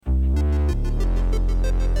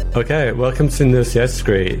Okay, welcome to Node.js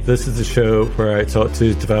Degree. This is the show where I talk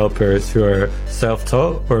to developers who are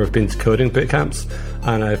self-taught or have been to coding bootcamps,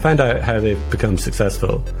 and I find out how they've become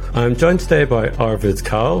successful. I'm joined today by Arvid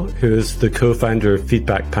Kahl, who is the co-founder of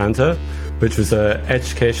Feedback Panda, which was an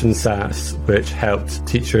education SaaS which helped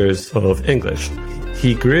teachers of English.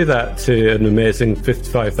 He grew that to an amazing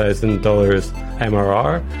 $55,000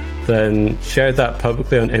 MRR, then shared that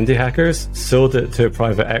publicly on Indie Hackers, sold it to a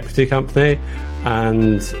private equity company,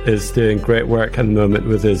 and is doing great work at the moment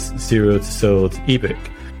with his Zero to Sold ebook.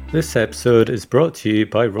 This episode is brought to you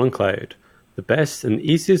by RunCloud, the best and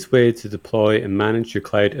easiest way to deploy and manage your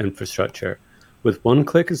cloud infrastructure. With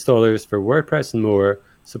one-click installers for WordPress and more,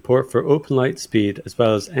 support for open light speed, as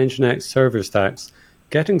well as Nginx server stacks,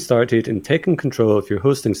 getting started and taking control of your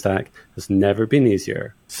hosting stack has never been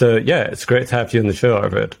easier. So yeah, it's great to have you on the show,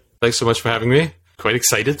 Arvid. Thanks so much for having me. Quite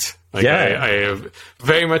excited. I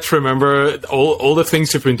very much remember all the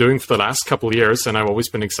things you've been doing for the last couple of years, and I've always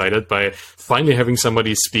been excited by finally having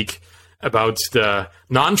somebody speak about the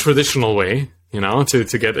non-traditional way,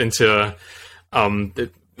 to get into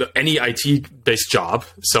any IT-based job.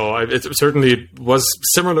 So it certainly was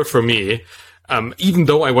similar for me. Even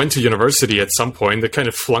though I went to university at some point, I kind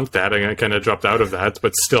of flunked that and I kind of dropped out of that,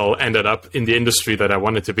 but still ended up in the industry that I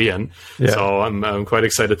wanted to be in. Yeah. So I'm quite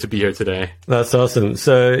excited to be here today. That's awesome.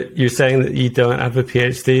 So you're saying that you don't have a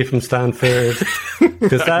PhD from Stanford?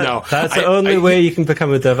 Because no, that's the only way you can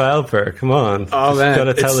become a developer. Come on. Oh, man. Got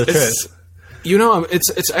to tell the truth.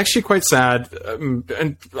 It's actually quite sad,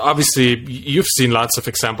 and obviously you've seen lots of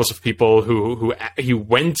examples of people who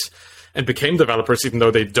went and became developers even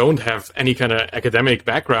though they don't have any kind of academic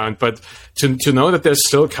background. But to know that there's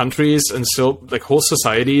still countries and still like whole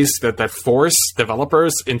societies that force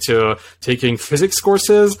developers into taking physics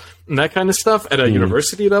courses and that kind of stuff at a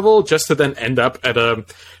university level, just to then end up at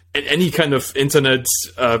any kind of internet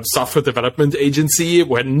software development agency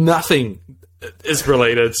where nothing is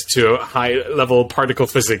related to high-level particle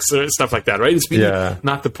physics or stuff like that, right? It's really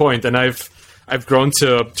not the point. And I've grown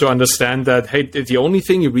to understand that, hey, the only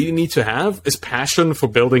thing you really need to have is passion for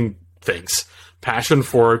building things, passion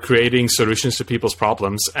for creating solutions to people's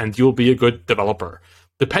problems, and you'll be a good developer.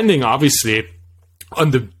 Depending, obviously,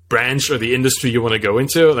 on the branch or the industry you want to go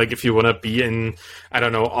into. Like if you want to be in,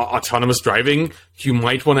 autonomous driving, you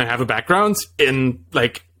might want to have a background in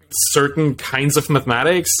like certain kinds of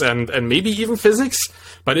mathematics and maybe even physics.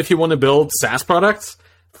 But if you want to build SaaS products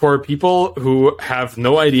for people who have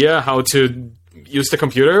no idea how to use the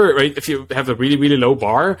computer, right? If you have a really, really low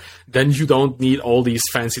bar, then you don't need all these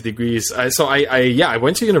fancy degrees. So I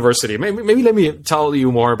went to university. Maybe let me tell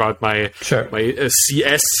you more about my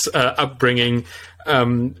CS upbringing.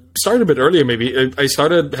 Started a bit earlier, maybe. I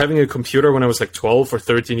started having a computer when I was like 12 or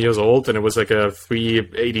 13 years old, and it was like a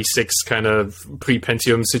 386 kind of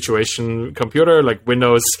pre-Pentium situation computer. Like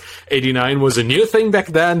Windows 89 was a new thing back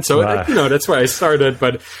then, so that's where I started.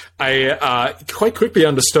 But I quite quickly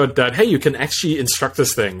understood that, hey, you can actually instruct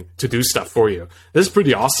this thing to do stuff for you. This is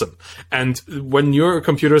pretty awesome. And when your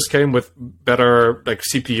computers came with better like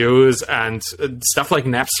CPUs and stuff like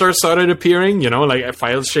Napster started appearing, like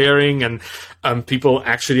file sharing and people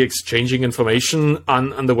actually exchanging information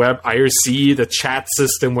on the web, IRC, the chat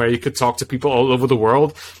system where you could talk to people all over the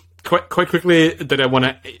world. Quite quickly that I want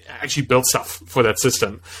to actually build stuff for that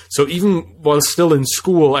system. So even while still in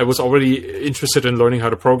school, I was already interested in learning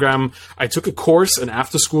how to program. I took an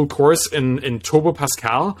after-school course in Turbo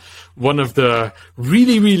Pascal, one of the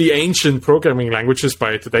really, really ancient programming languages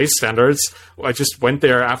by today's standards. I just went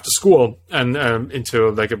there after school and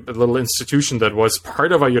into like a little institution that was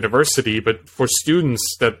part of our university, but for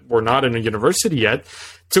students that were not in a university yet.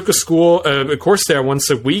 Took a course there once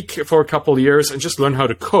a week for a couple of years and just learned how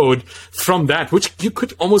to code from that, which you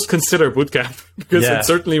could almost consider bootcamp because it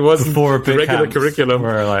certainly wasn't the regular curriculum,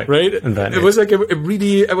 right? Invented. It was like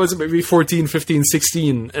I was maybe 14, 15,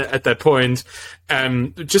 16 at that point.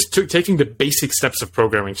 Just taking the basic steps of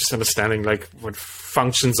programming, just understanding like what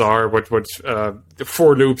functions are, what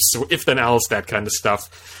for loops, if then else, that kind of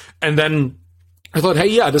stuff. And then I thought,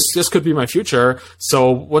 hey, this could be my future.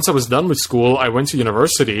 So once I was done with school, I went to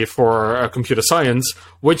university for computer science,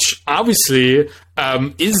 which obviously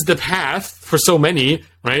is the path for so many,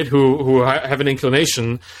 right, who have an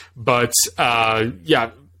inclination, but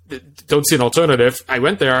don't see an alternative. I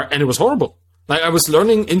went there and it was horrible. Like I was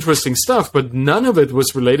learning interesting stuff, but none of it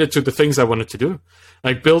was related to the things I wanted to do.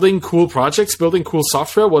 Like building cool projects, building cool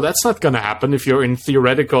software. Well, that's not going to happen if you're in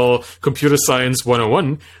theoretical computer science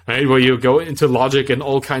 101, right? Where you go into logic and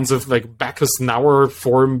all kinds of like Backus-Naur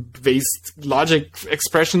form-based logic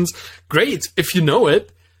expressions. Great if you know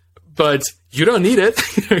it. but you don't need it,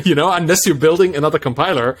 unless you're building another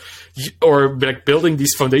compiler or like building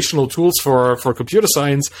these foundational tools for computer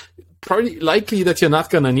science. Pretty likely that you're not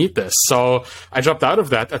going to need this. So I dropped out of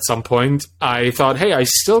that at some point. I thought, hey, I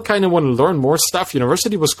still kind of want to learn more stuff.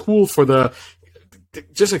 University was cool for the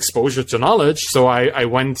just exposure to knowledge. So I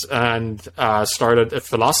went and started a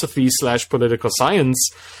philosophy/political science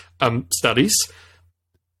studies.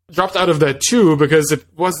 Dropped out of that too because it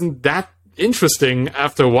wasn't that interesting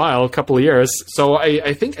after a while, a couple of years. So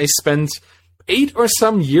I think I spent 8 or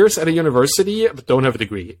some years at a university, but don't have a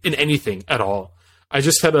degree in anything at all. I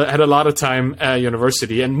just had a lot of time at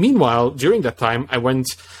university. And meanwhile, during that time, I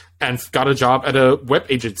went and got a job at a web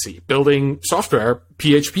agency building software,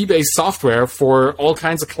 PHP-based software for all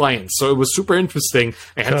kinds of clients. So it was super interesting.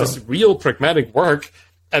 I had this real pragmatic work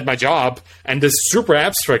at my job and this super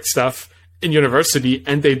abstract stuff in university,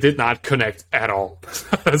 and they did not connect at all.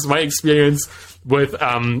 That's my experience with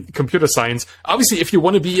computer science. Obviously, if you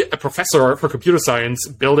want to be a professor for computer science,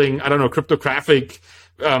 building, cryptographic,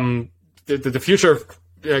 the future of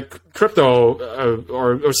crypto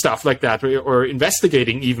or stuff like that, or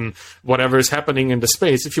investigating even whatever is happening in the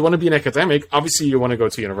space. If you want to be an academic, obviously you want to go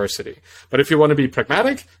to university. But if you want to be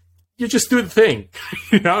pragmatic, you just do the thing.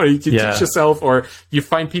 You teach yourself, or you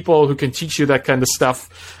find people who can teach you that kind of stuff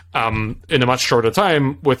in a much shorter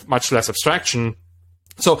time with much less abstraction.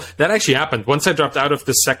 So that actually happened. Once I dropped out of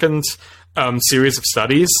the second series of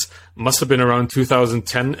studies, must have been around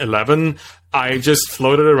 2010, 11, I just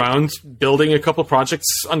floated around building a couple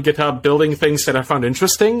projects on GitHub, building things that I found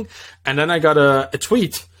interesting. And then I got a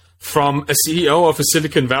tweet from a CEO of a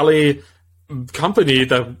Silicon Valley company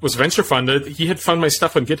that was venture funded. He had found my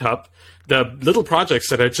stuff on GitHub, the little projects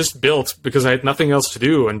that I just built because I had nothing else to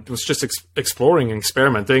do and was just exploring and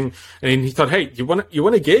experimenting. And he thought, hey, you want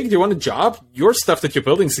a gig? Do you want a job? Your stuff that you're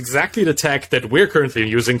building is exactly the tech that we're currently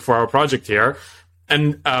using for our project here.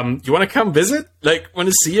 And you want to come visit? Want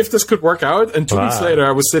to see if this could work out? And 2 weeks later,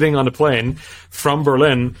 I was sitting on a plane from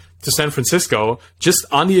Berlin to San Francisco, just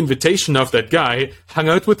on the invitation of that guy, hung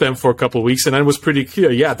out with them for a couple of weeks, and then it was pretty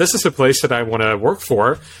clear, yeah, this is a place that I want to work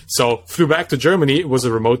for. So flew back to Germany. It was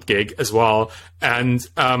a remote gig as well, and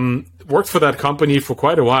worked for that company for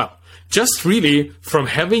quite a while. Just really from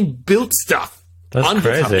having built stuff on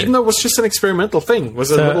GitHub, even though it was just an experimental thing. It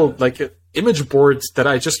was a little image board that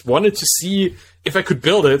I just wanted to see if I could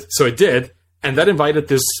build it. So I did, and that invited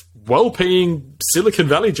this well-paying Silicon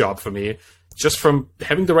Valley job for me, just from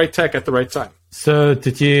having the right tech at the right time. So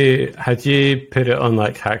had you put it on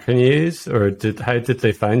Hacker News, or how did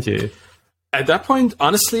they find you? At that point,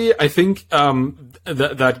 honestly, I think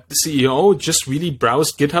that CEO just really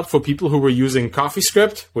browsed GitHub for people who were using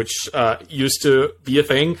CoffeeScript, which used to be a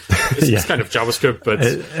thing. It's kind of JavaScript, but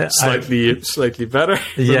slightly better.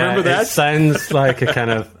 Remember that? It sounds like a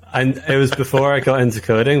kind of... And it was before I got into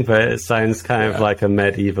coding, but it sounds kind of like a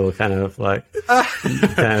medieval kind of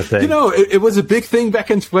thing. It was a big thing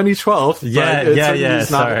back in 2012.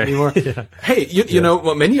 It's not anymore. Hey, you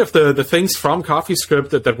know, many of the things from CoffeeScript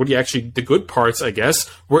that were actually the good parts, I guess,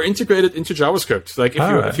 were integrated into JavaScript.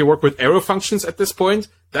 If you work with arrow functions at this point,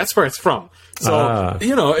 that's where it's from. So,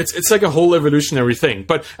 it's like a whole evolutionary thing.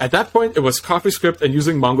 But at that point, it was CoffeeScript and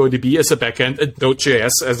using MongoDB as a backend and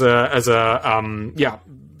Node.js as a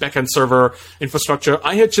backend server infrastructure.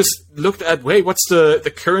 I had just looked at, what's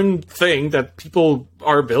the current thing that people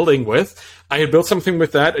are building with? I had built something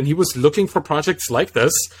with that, and he was looking for projects like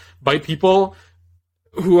this by people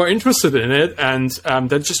who are interested in it, and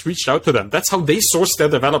then just reached out to them. That's how they source their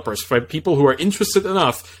developers, by people who are interested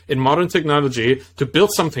enough in modern technology to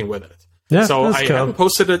build something with it. Yeah, so I haven't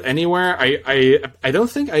posted it anywhere. I don't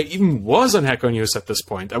think I even was on Hacker News at this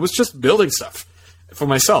point. I was just building stuff for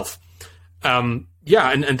myself. And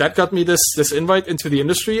that got me this invite into the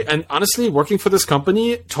industry. And honestly, working for this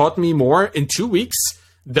company taught me more in 2 weeks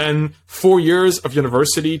than 4 years of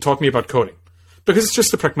university taught me about coding. Because it's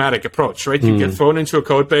just a pragmatic approach, right? You get thrown into a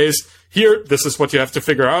code base. Here, this is what you have to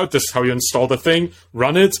figure out. This is how you install the thing,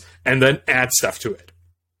 run it, and then add stuff to it.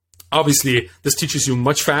 Obviously, this teaches you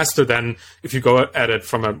much faster than if you go at it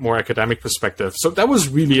from a more academic perspective. So that was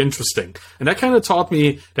really interesting. And that kind of taught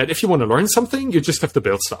me that if you want to learn something, you just have to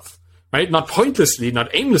build stuff. Right? Not pointlessly,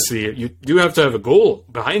 not aimlessly. You do have to have a goal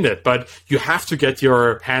behind it, but you have to get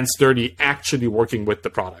your hands dirty actually working with the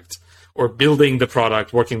product or building the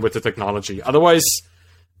product, working with the technology. Otherwise,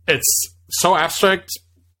 it's so abstract,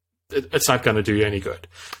 it's not going to do you any good.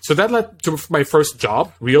 So that led to my first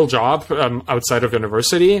job, real job, outside of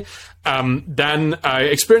university. Then I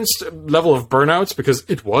experienced a level of burnout because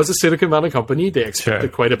it was a Silicon Valley company. They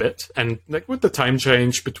expected quite a bit. And like with the time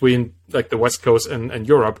change between like the West Coast and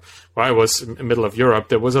Europe, where I was in the middle of Europe,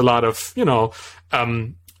 there was a lot of,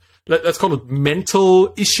 let's call it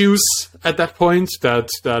mental issues at that point that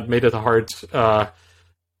made it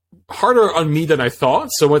harder on me than I thought.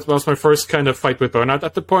 So it was my first kind of fight with burnout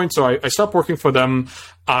at the point. So I stopped working for them.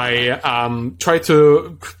 I tried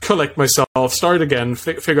to collect myself, start again,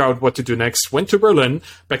 figure out what to do next. Went to Berlin.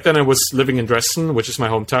 Back then I was living in Dresden, which is my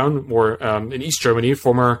hometown, more in East Germany,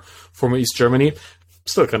 former East Germany.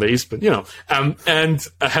 Still kind of East, but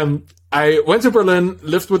I went to Berlin,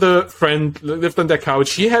 lived with a friend, lived on their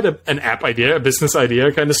couch. He had an app idea, a business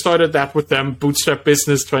idea, kind of started that with them, bootstrap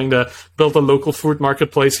business, trying to build a local food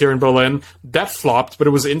marketplace here in Berlin. That flopped, but it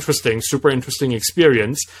was interesting, super interesting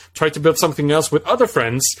experience. Tried to build something else with other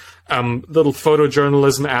friends, little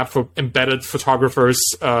photojournalism app for embedded photographers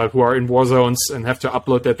who are in war zones and have to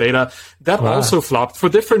upload their data. That also flopped for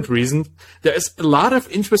different reasons. There is a lot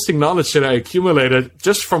of interesting knowledge that I accumulated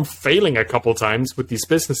just from failing a couple times with these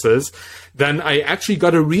businesses. Then I actually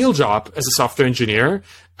got a real job as a software engineer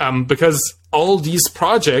because all these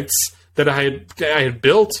projects that I had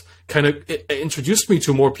built kind of introduced me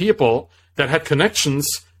to more people that had connections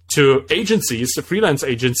to agencies, to freelance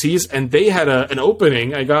agencies, and they had an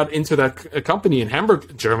opening. I got into that company in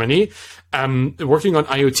Hamburg, Germany, working on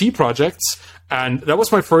IoT projects. And that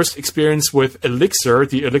was my first experience with Elixir,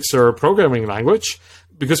 the Elixir programming language,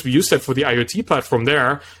 because we used that for the IoT platform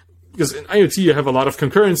there. Because in IoT, you have a lot of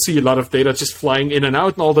concurrency, a lot of data just flying in and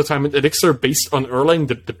out and all the time. And Elixir, based on Erlang,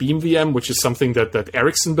 the Beam VM, which is something that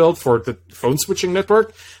Ericsson built for the phone switching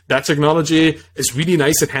network, that technology is really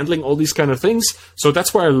nice at handling all these kind of things. So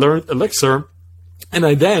that's why I learned Elixir. And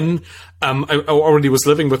I then, I already was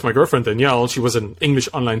living with my girlfriend, Danielle. She was an English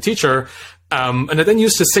online teacher. And I then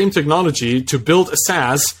used the same technology to build a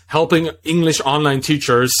SaaS helping English online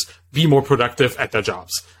teachers be more productive at their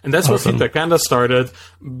jobs. And that's where Feedback Panda started.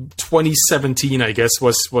 2017, I guess,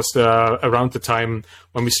 was around the time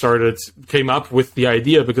when we came up with the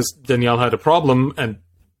idea, because Danielle had a problem and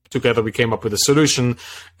together we came up with a solution.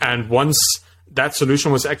 And once that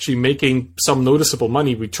solution was actually making some noticeable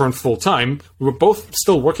money, we turned full time. We were both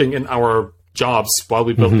still working in our jobs while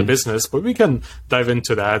we built the business, but we can dive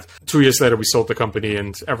into that. 2 years later, we sold the company,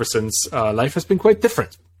 and ever since, life has been quite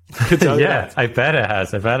different. Yeah, I bet it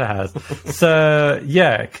has. So,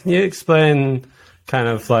 yeah, can you explain kind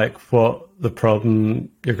of like what the problem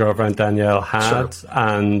your girlfriend Danielle had? Sure.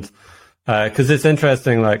 And because it's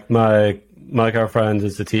interesting, like my girlfriend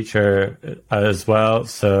is a teacher as well,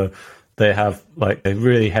 so they have like a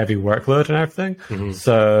really heavy workload and everything. Mm-hmm.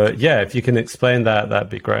 So, yeah, if you can explain that, that'd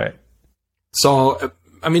be great. So,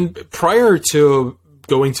 I mean, prior to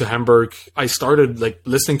going to Hamburg, I started like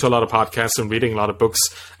listening to a lot of podcasts and reading a lot of books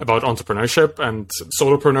about entrepreneurship and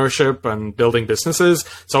solopreneurship and building businesses.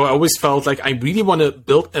 So I always felt like I really want to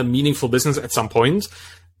build a meaningful business at some point.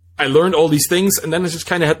 I learned all these things, and then I just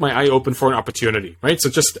kind of had my eye open for an opportunity, right? So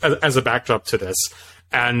just as a backdrop to this.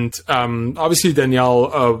 And obviously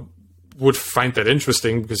Danielle would find that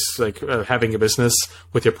interesting, because like having a business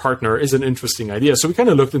with your partner is an interesting idea. So we kind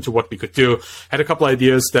of looked into what we could do, had a couple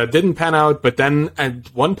ideas that didn't pan out. But then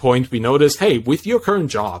at one point we noticed, hey, with your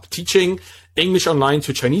current job, teaching English online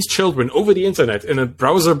to Chinese children over the internet in a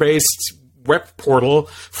browser-based web portal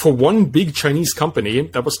for one big Chinese company,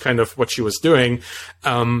 that was kind of what she was doing.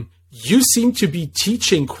 You seem to be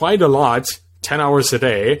teaching quite a lot, 10 hours a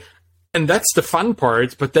day. And that's the fun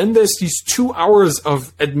part. But then there's these 2 hours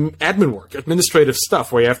of admin work, administrative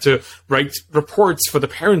stuff, where you have to write reports for the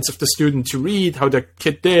parents of the student to read how their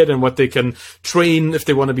kid did and what they can train if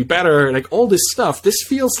they want to be better. Like all this stuff. This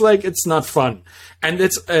feels like it's not fun. And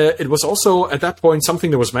it was also at that point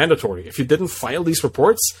something that was mandatory. If you didn't file these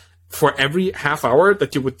reports, for every half hour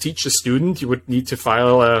that you would teach a student, you would need to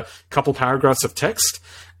file a couple paragraphs of text.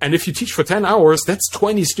 And if you teach for 10 hours, that's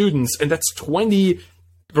 20 students, and that's 20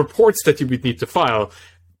 reports that you would need to file.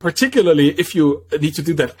 Particularly if you need to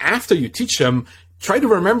do that after you teach them, try to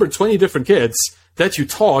remember 20 different kids that you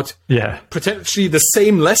taught, potentially the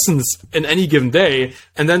same lessons in any given day,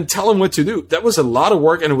 and then tell them what to do. That was a lot of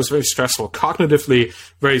work, and it was very stressful, cognitively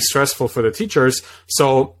very stressful for the teachers.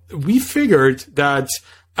 So we figured that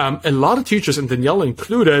a lot of teachers, and Danielle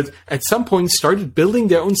included, at some point started building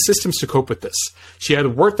their own systems to cope with this. She had a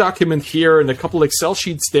Word document here and a couple Excel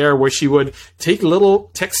sheets there where she would take little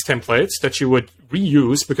text templates that she would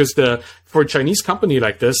reuse, because for a Chinese company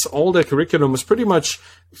like this, all the curriculum was pretty much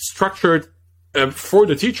structured for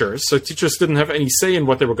the teachers. So teachers didn't have any say in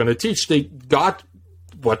what they were going to teach. They got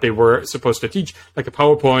what they were supposed to teach, like a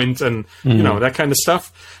PowerPoint and, that kind of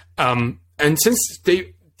stuff. And since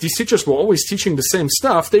these teachers were always teaching the same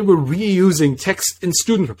stuff, they were reusing text in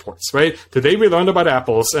student reports, right? Today we learned about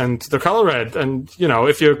apples and the color red. And,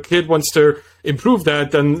 if your kid wants to improve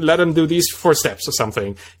that, then let them do these 4 steps or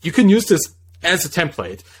something. You can use this as a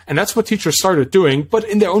template. And that's what teachers started doing, but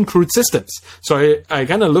in their own crude systems. So I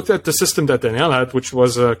kind of looked at the system that Danielle had, which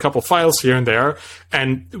was a couple files here and there.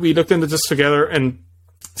 And we looked into this together and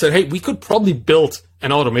said, hey, we could probably build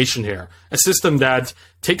an automation here, a system that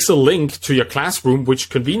takes a link to your classroom, which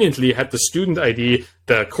conveniently had the student ID,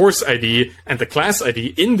 the course ID, and the class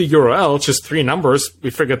ID in the URL, just 3 numbers. We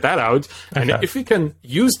figured that out. Okay. And if we can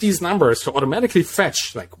use these numbers to automatically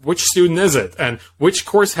fetch, like, which student is it and which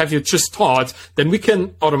course have you just taught, then we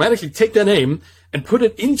can automatically take their name and put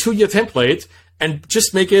it into your template and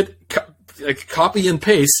just make it like copy and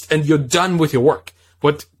paste, and you're done with your work.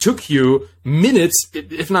 What took you minutes,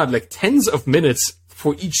 if not like tens of minutes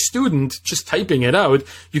for each student just typing it out,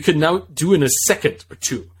 you can now do in a second or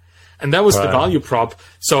 2. And that was the value prop.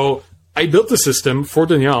 So I built the system for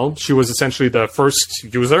Danielle. She was essentially the first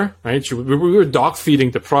user, right? We were dog feeding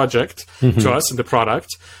the project to us and the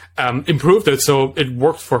product, improved it so it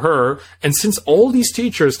worked for her. And since all these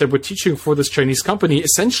teachers that were teaching for this Chinese company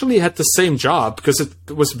essentially had the same job because it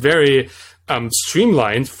was very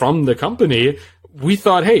streamlined from the company, we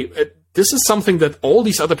thought, hey, this is something that all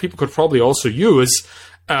these other people could probably also use.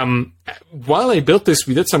 While I built this,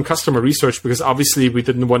 we did some customer research because obviously we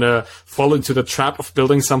didn't want to fall into the trap of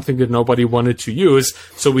building something that nobody wanted to use.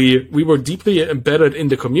 So we were deeply embedded in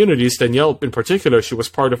the communities. Danielle, in particular, she was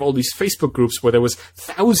part of all these Facebook groups where there was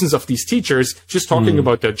thousands of these teachers just talking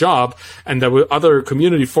about their job. And there were other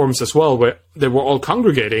community forums as well where they were all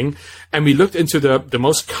congregating. And we looked into the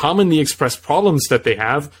most commonly expressed problems that they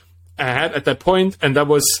had at that point, and that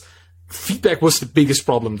was feedback was the biggest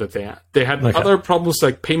problem that they had. They had other problems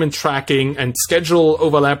like payment tracking and schedule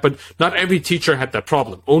overlap, but not every teacher had that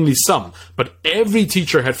problem, only some. But every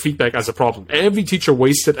teacher had feedback as a problem. Every teacher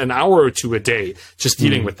wasted an hour or 2 a day just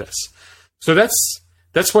dealing with this. So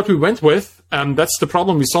that's what we went with. That's the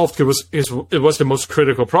problem we solved. It was the most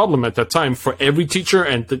critical problem at that time for every teacher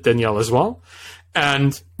and Danielle as well.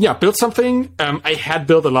 And yeah, built something. I had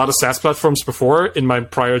built a lot of SaaS platforms before in my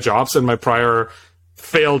prior jobs and my prior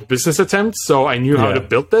failed business attempts. So I knew how to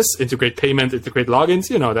build this, integrate payment, integrate logins,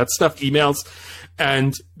 that stuff, emails.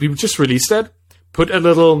 And we just released it, put a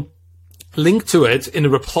little link to it in a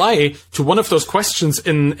reply to one of those questions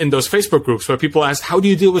in those Facebook groups where people asked, how do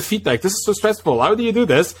you deal with feedback? This is so stressful. How do you do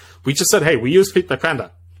this? We just said, hey, we use Feedback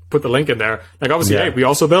Panda. Put the link in there. Like obviously, hey, we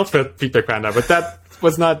also built Feedback Panda, but that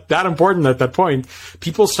was not that important at that point.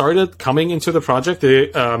 People started coming into the project.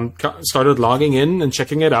 They started logging in and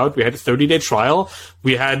checking it out. We had a 30-day trial.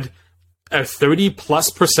 We had a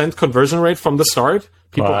 30+% conversion rate from the start.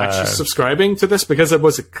 People actually subscribing to this because it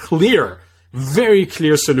was a very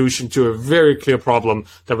clear solution to a very clear problem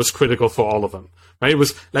that was critical for all of them. Right? It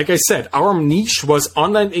was, like I said, our niche was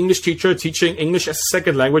online English teacher teaching English as a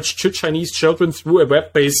second language to Chinese children through a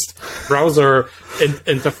web-based browser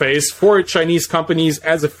interface for Chinese companies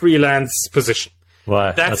as a freelance position.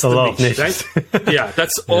 Wow, that's a lot of niche, right? Yeah,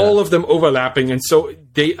 that's all of them overlapping. And so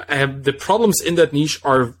they have the problems in that niche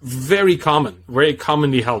are very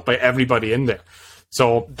commonly held by everybody in there.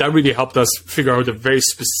 So that really helped us figure out a very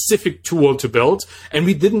specific tool to build. And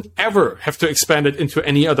we didn't ever have to expand it into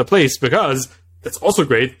any other place because that's also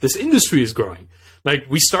great. This industry is growing. Like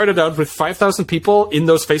we started out with 5,000 people in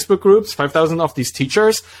those Facebook groups, 5,000 of these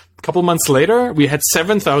teachers. A couple months later, we had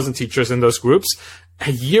 7,000 teachers in those groups.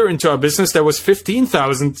 A year into our business, there was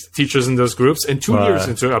 15,000 teachers in those groups. And 2 years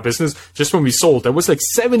into our business, just when we sold, there was like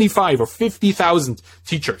 75 or 50,000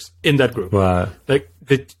 teachers in that group. Wow. Like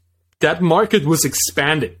that market was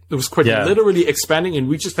expanding. It was quite literally expanding, and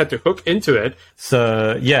we just had to hook into it.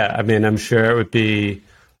 So, yeah, I mean, I'm sure it would be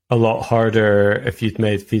a lot harder if you'd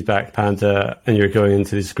made Feedback Panda and you're going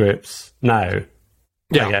into these groups now, I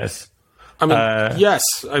guess. I mean, yes.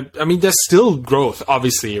 I mean, there's still growth,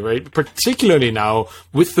 obviously, right? Particularly now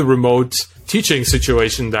with the remote teaching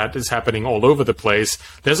situation that is happening all over the place.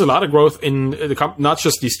 There's a lot of growth in not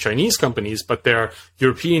just these Chinese companies, but their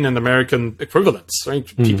European and American equivalents, right?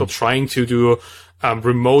 People trying to do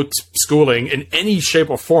remote schooling in any shape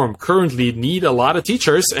or form currently need a lot of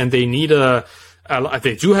teachers, and they need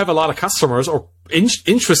they do have a lot of customers or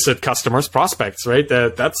interested customers, prospects, right?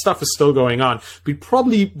 That stuff is still going on. We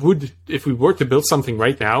probably would, if we were to build something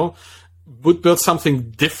right now, would build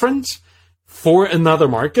something different for another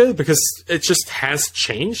market, because it just has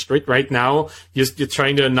changed, right? Right now, you're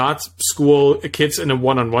trying to not school kids in a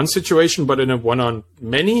one-on-one situation, but in a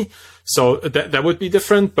one-on-many. So that would be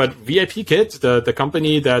different. But VIPKit, the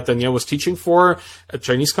company that Danielle was teaching for, a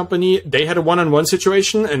Chinese company, they had a one-on-one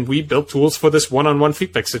situation, and we built tools for this one-on-one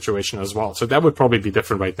feedback situation as well. So that would probably be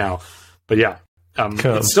different right now. But yeah.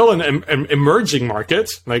 Cool. It's still an emerging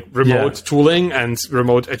market, like remote tooling and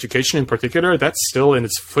remote education in particular. That's still in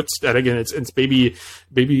its it's baby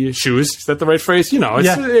shoes. Is that the right phrase?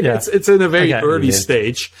 It's in a very early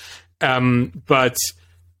stage. But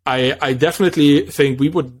I definitely think we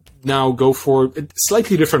would now go for a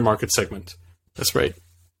slightly different market segment. That's right.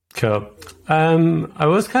 Cool. I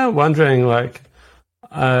was kind of wondering,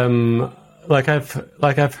 I've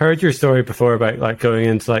heard your story before about going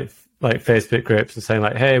into like Facebook groups and saying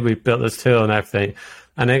hey, we built this tool and everything.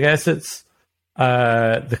 And I guess it's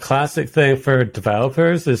the classic thing for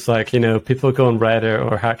developers is people go on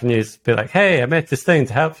Reddit or Hacker News, be like, hey, I made this thing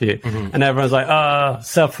to help you. Mm-hmm. And everyone's like, oh,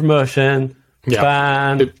 self-promotion,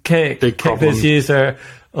 ban, kick this user.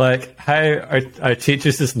 How are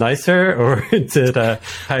teachers just nicer, or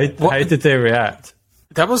how did they react?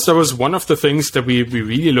 That was one of the things that we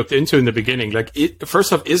really looked into in the beginning.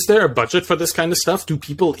 First off, is there a budget for this kind of stuff? Do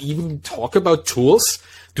people even talk about tools?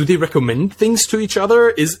 Do they recommend things to each other?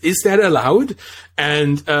 Is that allowed?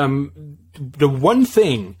 And the one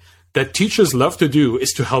thing that teachers love to do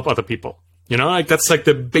is to help other people. That's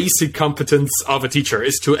the basic competence of a teacher,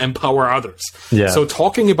 is to empower others. Yeah. So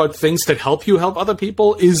talking about things that help you help other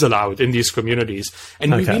people is allowed in these communities.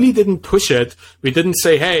 And we really didn't push it. We didn't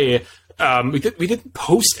say, hey, we didn't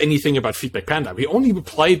post anything about Feedback Panda. We only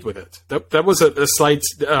replied with it. That was a slight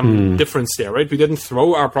difference there, right? We didn't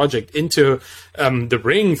throw our project into the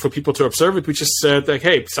ring for people to observe it. We just said,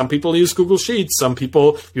 hey, some people use Google Sheets. Some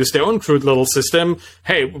people use their own crude little system.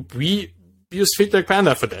 Hey, we used Feedback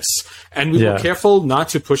Panda for this. And we were careful not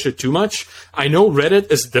to push it too much. I know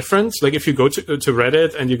Reddit is different. If you go to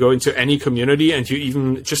Reddit and you go into any community and you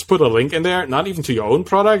even just put a link in there, not even to your own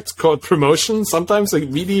product, called promotion, sometimes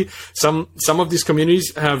really some of these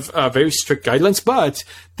communities have very strict guidelines, but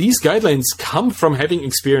these guidelines come from having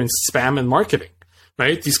experienced spam and marketing.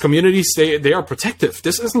 Right? These communities, they are protective.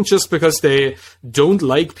 This isn't just because they don't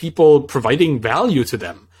like people providing value to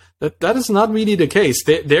them. That is not really the case.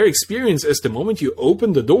 Their experience is the moment you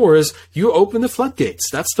open the doors, you open the floodgates.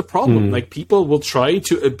 That's the problem. People will try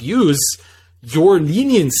to abuse your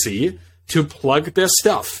leniency to plug their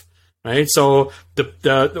stuff, right? So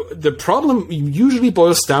the problem usually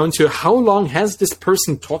boils down to how long has this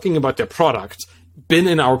person talking about their product been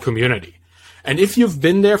in our community? And if you've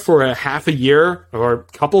been there for a half a year or a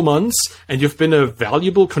couple months and you've been a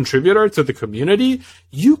valuable contributor to the community,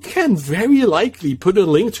 you can very likely put a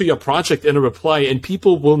link to your project in a reply and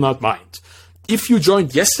people will not mind. If you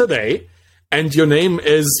joined yesterday and your name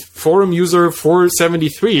is forum user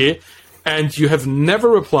 473 and you have never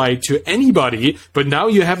replied to anybody, but now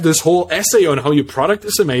you have this whole essay on how your product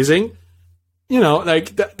is amazing,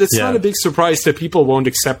 that's not a big surprise that people won't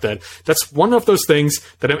accept that. That's one of those things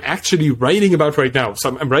that I'm actually writing about right now.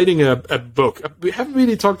 So I'm writing a book. We haven't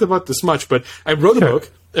really talked about this much, but I wrote a book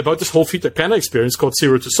about this whole Feedback Panda experience called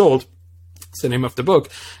Zero to Sold. It's the name of the book.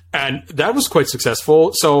 And that was quite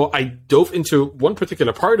successful. So I dove into one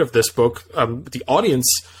particular part of this book, the audience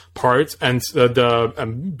part, and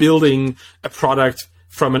the building a product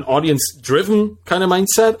from an audience-driven kind of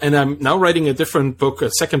mindset. And I'm now writing a different book,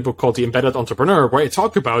 a second book called The Embedded Entrepreneur, where I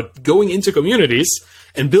talk about going into communities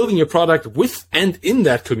and building your product with and in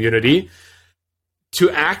that community to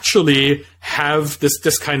actually have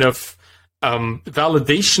this kind of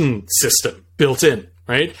validation system built in,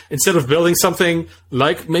 right? Instead of building something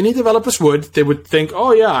like many developers would, they would think,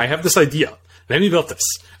 oh yeah, I have this idea. Let me build this.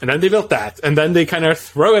 And then they built that. And then they kind of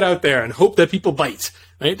throw it out there and hope that people bite,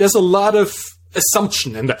 right? There's a lot of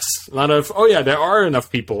assumption in this. A lot of, oh yeah, there are enough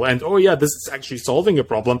people, and oh yeah, this is actually solving a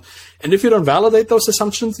problem. And if you don't validate those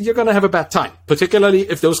assumptions, you're going to have a bad time, particularly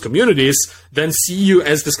if those communities then see you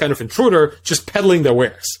as this kind of intruder just peddling their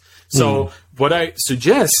wares. So what I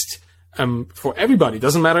suggest for everybody,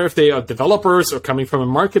 doesn't matter if they are developers or coming from a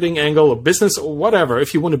marketing angle or business or whatever,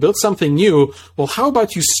 if you want to build something new, well, how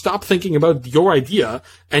about you stop thinking about your idea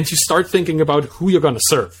and you start thinking about who you're going to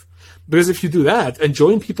serve? Because if you do that and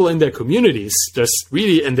join people in their communities, just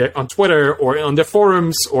really on Twitter or on their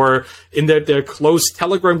forums or in their close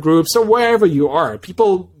Telegram groups or wherever you are,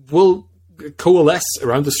 people will coalesce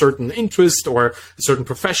around a certain interest or a certain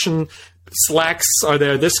profession. Slacks are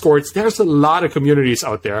there, Discords. There's a lot of communities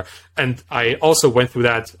out there. And I also went through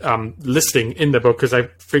that listing in the book because I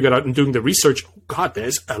figured out in doing the research, oh God,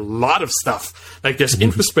 there's a lot of stuff. Like there's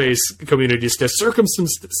interest-based communities, there's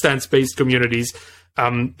circumstance-based communities,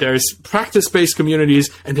 there's practice-based communities,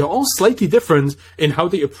 and they're all slightly different in how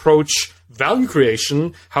they approach value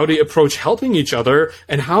creation, how they approach helping each other,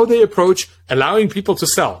 and how they approach allowing people to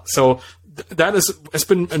sell. So that has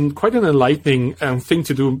been quite an enlightening thing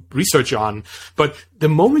to do research on. But the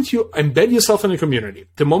moment you embed yourself in a community,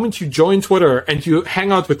 the moment you join Twitter and you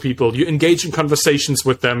hang out with people, you engage in conversations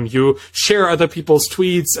with them, you share other people's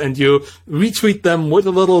tweets and you retweet them with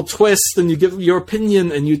a little twist and you give your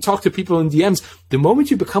opinion and you talk to people in DMs, the moment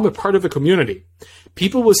you become a part of a community,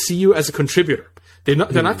 people will see you as a contributor. They're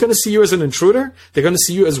not going to see you as an intruder. They're going to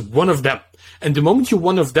see you as one of them. And the moment you're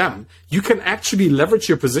one of them, you can actually leverage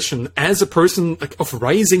your position as a person of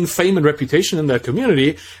rising fame and reputation in that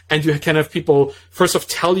community. And you can have people, first off,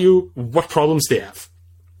 tell you what problems they have.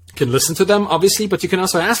 You can listen to them, obviously, but you can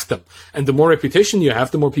also ask them. And the more reputation you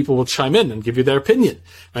have, the more people will chime in and give you their opinion,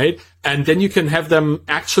 right? And then you can have them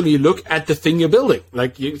actually look at the thing you're building.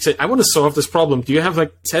 Like you say, I want to solve this problem. Do you have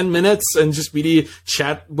like 10 minutes and just really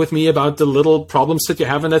chat with me about the little problems that you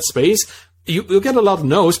have in that space? You'll get a lot of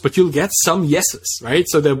no's, but you'll get some yeses, right?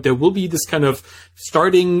 So there will be this kind of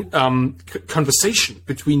starting conversation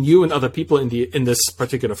between you and other people in this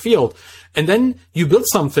particular field. And then you build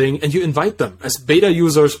something and you invite them as beta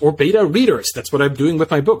users or beta readers. That's what I'm doing with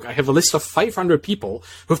my book. I have a list of 500 people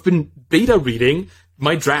who've been beta reading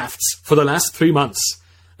my drafts for the last 3 months.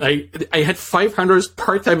 I had 500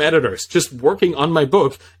 part-time editors just working on my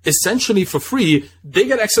book, essentially for free. They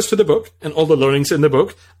get access to the book and all the learnings in the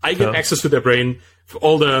book. I get access to their brain for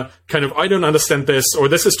all the kind of, I don't understand this, or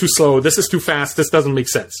this is too slow, this is too fast, this doesn't make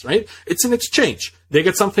sense, right? It's an exchange. They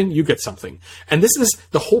get something, you get something. And this is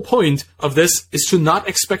the whole point of this, is to not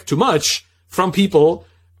expect too much from people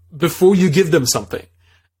before you give them something.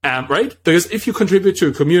 Right? Because if you contribute to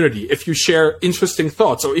a community, if you share interesting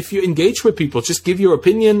thoughts, or if you engage with people, just give your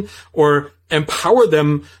opinion or empower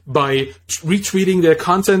them by retweeting their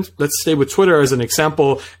content. Let's stay with Twitter as an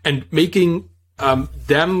example, and making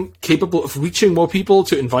them capable of reaching more people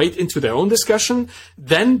to invite into their own discussion.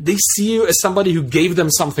 Then they see you as somebody who gave them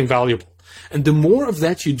something valuable. And the more of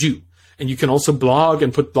that you do, and you can also blog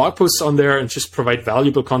and put blog posts on there and just provide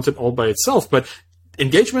valuable content all by itself. But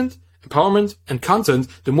engagement, empowerment, and content,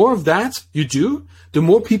 the more of that you do, the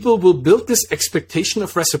more people will build this expectation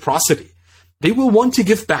of reciprocity. They will want to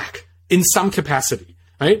give back in some capacity,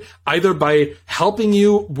 right? Either by helping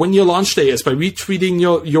you when your launch day is, by retweeting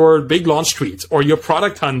your big launch tweet, or your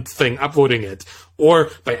product hunt thing, upvoting it, or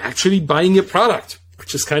by actually buying your product,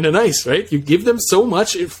 which is kind of nice, right? You give them so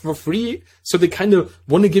much for free, so they kind of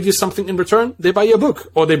want to give you something in return. They buy your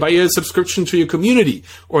book, or they buy a subscription to your community,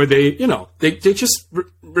 or they just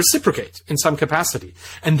reciprocate in some capacity.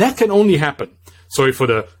 And that can only happen. Sorry for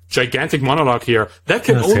the gigantic monologue here. That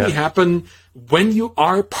can only happen when you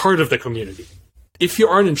are part of the community. If you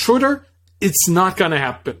are an intruder, it's not going to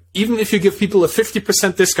happen. Even if you give people a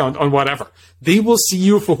 50% discount on whatever, they will see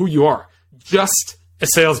you for who you are, just a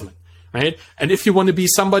salesman. Right? And if you want to be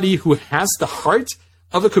somebody who has the heart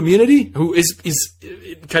of a community, who is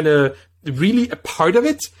kind of really a part of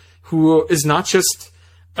it, who is not just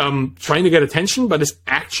trying to get attention, but is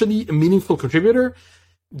actually a meaningful contributor,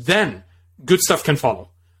 then good stuff can follow.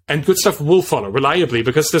 And good stuff will follow reliably,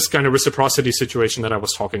 because this kind of reciprocity situation that I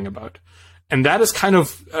was talking about. And that is kind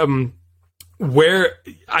of where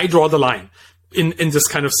I draw the line in this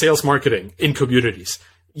kind of sales marketing in communities.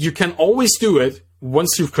 You can always do it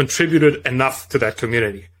once you've contributed enough to that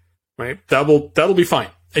community, right? That'll be fine.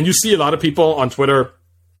 And you see a lot of people on Twitter,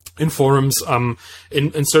 in forums,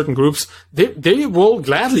 in certain groups, they will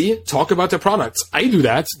gladly talk about their products. I do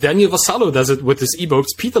that. Daniel Vassallo does it with his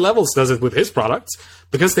ebooks. Peter Levels does it with his products,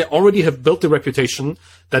 because they already have built the reputation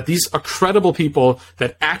that these are credible people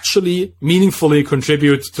that actually meaningfully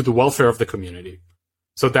contribute to the welfare of the community.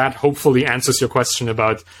 So that hopefully answers your question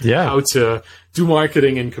about how to do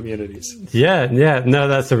marketing in communities. Yeah. No,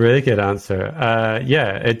 that's a really good answer.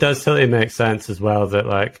 It does totally make sense as well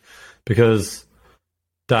that, because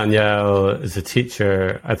Danielle is a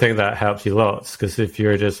teacher, I think that helps you lots. Because if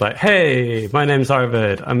you're just like, hey, my name's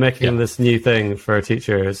Arvid, I'm making this new thing for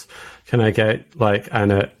teachers, can I get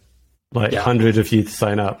 100 of you to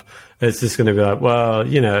sign up? It's just going to be like, well,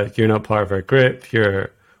 you're not part of our group,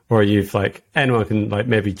 or you've anyone can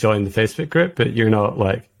maybe join the Facebook group, but you're not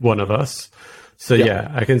one of us. So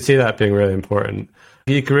I can see that being really important.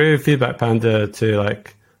 You grew Feedback Panda to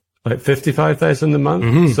 55,000 a month.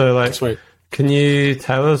 Mm-hmm. So that's right. Can you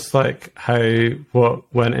tell us like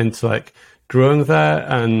what went into like growing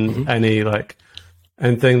that, and any like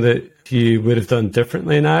anything that you would have done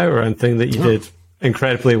differently now, or anything that you did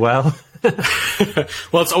incredibly well?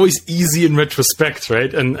 Well, it's always easy in retrospect,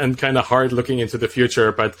 right? And kind of hard looking into the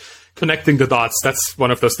future, but connecting the dots, that's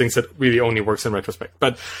one of those things that really only works in retrospect.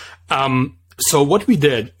 But so what we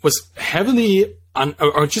did was heavily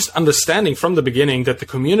or just understanding from the beginning that the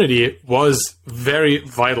community was very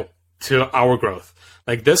vital to our growth.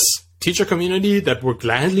 Like this teacher community that were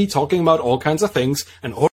gladly talking about all kinds of things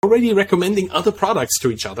and already recommending other products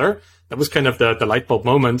to each other. That was kind of the light bulb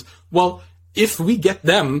moment. Well, if we get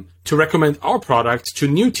them to recommend our product to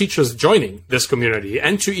new teachers joining this community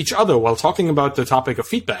and to each other while talking about the topic of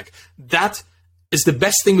feedback, that is the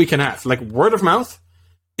best thing we can have. Like word of mouth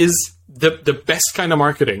is the best kind of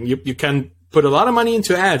marketing. You can put a lot of money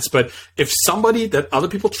into ads, but if somebody that other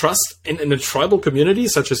people trust in a tribal community,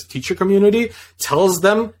 such as teacher community, tells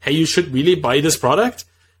them, hey, you should really buy this product,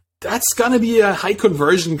 that's going to be a high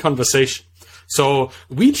conversion conversation. So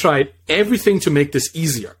we tried everything to make this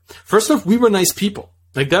easier. First off, we were nice people.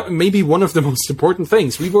 Like that may be one of the most important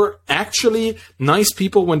things. We were actually nice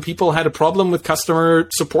people when people had a problem with customer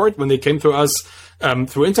support, when they came to us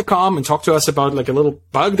through Intercom and talked to us about like a little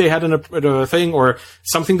bug they had in a thing or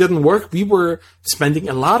something didn't work. We were spending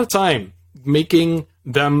a lot of time making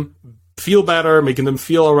them feel better, making them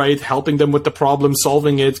feel all right, helping them with the problem,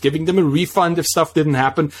 solving it, giving them a refund if stuff didn't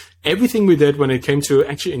happen. Everything we did when it came to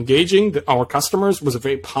actually engaging our customers was a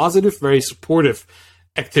very positive, very supportive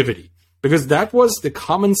activity. Because that was the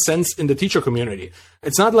common sense in the teacher community.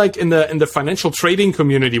 It's not like in the financial trading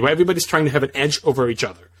community where everybody's trying to have an edge over each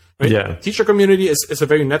other. Right? Yeah. Teacher community is a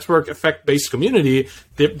very network effect based community.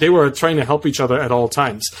 They were trying to help each other at all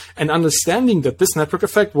times. And understanding that this network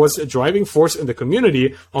effect was a driving force in the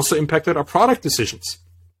community also impacted our product decisions.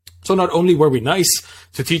 So not only were we nice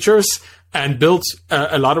to teachers and built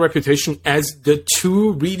a lot of reputation as the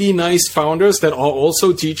two really nice founders that are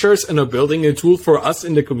also teachers and are building a tool for us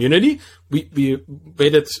in the community, we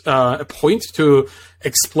made it a point to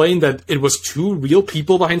explain that it was two real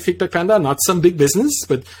people behind Feedback Panda, not some big business,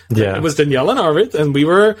 but it was Danielle and Arvid, and we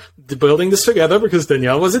were building this together because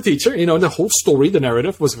Danielle was a teacher. You know, the whole story, the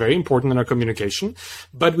narrative was very important in our communication.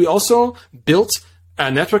 But we also built a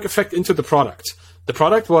network effect into the product. The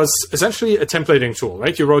product was essentially a templating tool,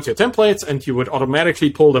 right? You wrote your templates and you would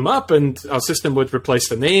automatically pull them up and our system would replace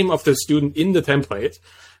the name of the student in the template.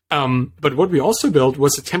 But what we also built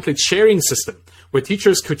was a template sharing system where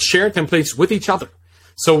teachers could share templates with each other.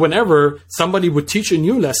 So whenever somebody would teach a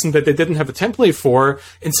new lesson that they didn't have a template for,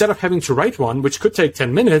 instead of having to write one, which could take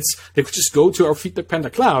 10 minutes, they could just go to our Feedback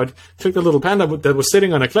Panda cloud, click the little panda that was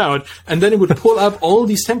sitting on a cloud, and then it would pull up all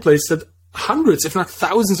these templates that hundreds, if not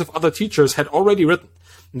thousands of other teachers had already written.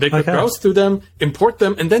 They could browse through them, import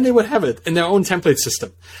them, and then they would have it in their own template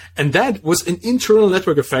system. And that was an internal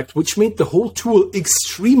network effect, which made the whole tool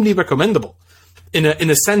extremely recommendable in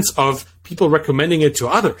a sense of people recommending it to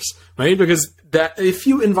others, right? Because that if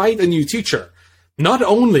you invite a new teacher, not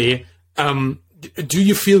only do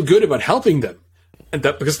you feel good about helping them, and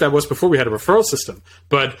that because that was before we had a referral system,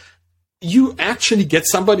 but you actually get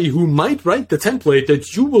somebody who might write the template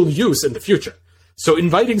that you will use in the future. So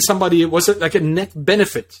inviting somebody was like a net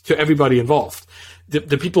benefit to everybody involved.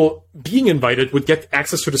 The people being invited would get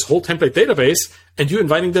access to this whole template database, and you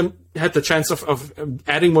inviting them had the chance of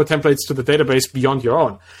adding more templates to the database beyond your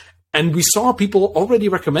own. And we saw people already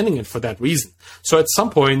recommending it for that reason. So at some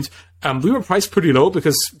point, we were priced pretty low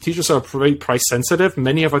because teachers are very price sensitive.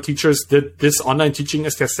 Many of our teachers did this online teaching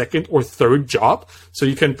as their second or third job. So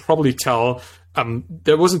you can probably tell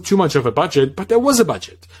there wasn't too much of a budget, but there was a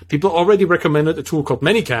budget. People already recommended a tool called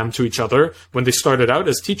ManyCam to each other when they started out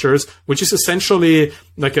as teachers, which is essentially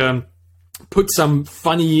like put some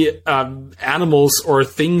funny animals or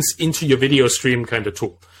things into your video stream kind of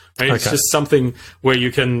tool. Right? Okay. It's just something where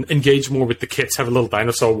you can engage more with the kids, have a little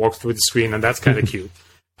dinosaur walk through the screen, and that's kind of cute.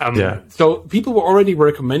 So people were already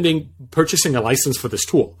recommending purchasing a license for this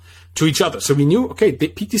tool to each other. So we knew, okay,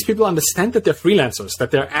 these people understand that they're freelancers,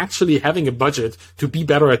 that they're actually having a budget to be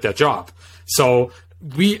better at their job. So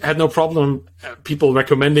we had no problem people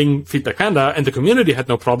recommending Feedback Panda, and the community had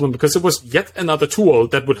no problem because it was yet another tool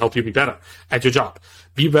that would help you be better at your job.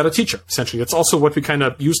 Be a better teacher, essentially. That's also what we kind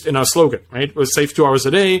of used in our slogan, right? It was save 2 hours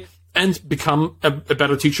a day and become a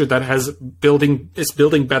better teacher that is building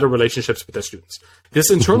better relationships with their students. This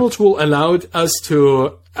internal tool allowed us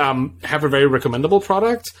to have a very recommendable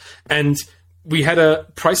product, and we had a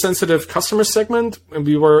price-sensitive customer segment, and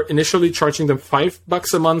we were initially charging them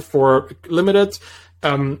 $5 a month for limited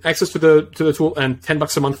access to the tool and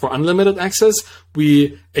 $10 a month for unlimited access.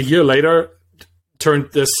 A year later,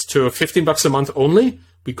 turned this to $15 a month only.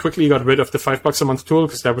 We quickly got rid of the $5 a month tool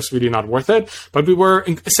because that was really not worth it. But we were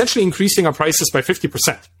essentially increasing our prices by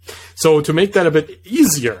 50%. So to make that a bit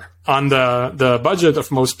easier on the budget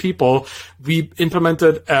of most people, we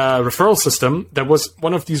implemented a referral system that was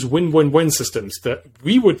one of these win-win-win systems that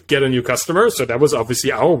we would get a new customer. So that was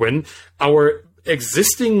obviously our win. Our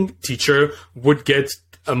existing teacher would get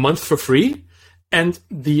a month for free, and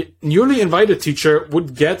the newly invited teacher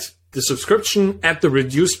would get the subscription at the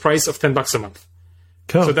reduced price of $10 a month.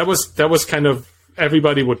 Cool. So that was kind of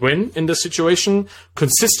everybody would win in this situation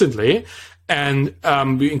consistently. And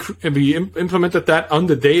we implemented that on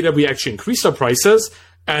the day that we actually increased our prices.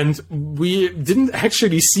 And we didn't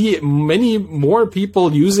actually see many more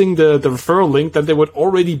people using the referral link than they would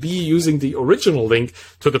already be using the original link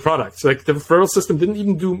to the product. Like the referral system didn't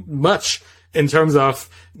even do much in terms of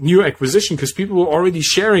new acquisition because people were already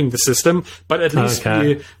sharing the system, but at least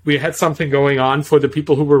we had something going on for the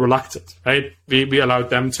people who were reluctant, right? We allowed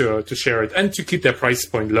them to share it and to keep their price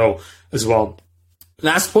point low as well.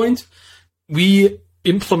 Last point, we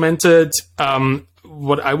implemented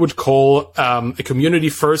what I would call a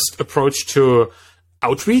community-first approach to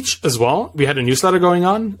outreach as well. We had a newsletter going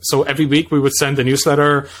on. So every week we would send a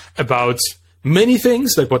newsletter about many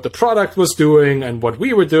things, like what the product was doing and what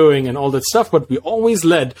we were doing and all that stuff. But we always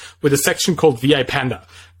led with a section called VI Panda.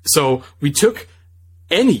 So we took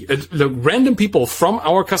the random people from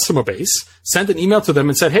our customer base, sent an email to them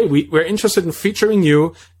and said, hey, we're interested in featuring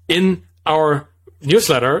you in our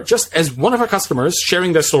newsletter just as one of our customers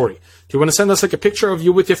sharing their story. Do you want to send us like a picture of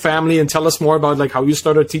you with your family and tell us more about like how you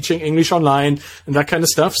started teaching English online and that kind of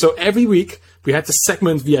stuff? So every week we had to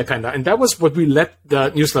segment VI Panda, and that was what we led the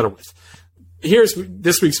newsletter with. Here's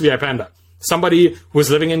this week's VI Panda. Somebody who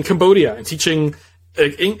was living in Cambodia and teaching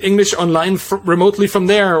English online remotely from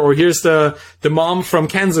there. Or here's the mom from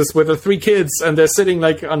Kansas with her 3 kids, and they're sitting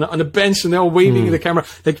like on a bench and they're all waving at the camera.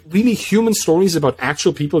 Like really human stories about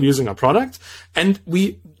actual people using our product. And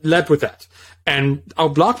we led with that. And our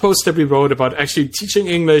blog post that we wrote about actually teaching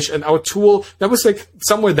English and our tool, that was like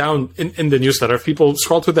somewhere down in the newsletter. If people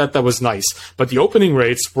scrolled through that was nice. But the opening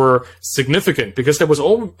rates were significant because there was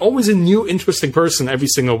always a new interesting person every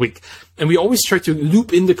single week. And we always tried to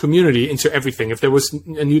loop in the community into everything. If there was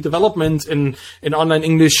a new development in online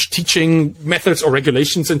English teaching methods or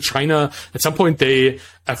regulations in China, at some point they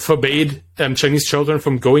forbade Chinese children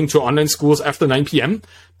from going to online schools after 9 p.m.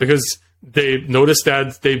 because they noticed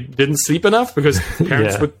that they didn't sleep enough because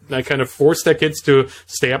parents would like kind of force their kids to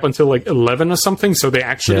stay up until like 11 or something. So they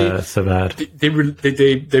actually, that's so bad.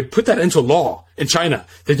 They put that into law in China.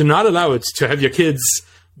 They do not allow it to have your kids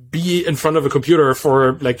be in front of a computer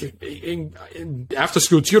for like after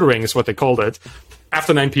school tutoring is what they called it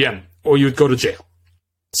after 9 p.m. or you'd go to jail.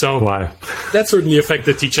 So that certainly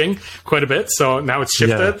affected teaching quite a bit. So now it's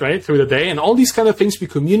shifted, right, through the day. And all these kind of things we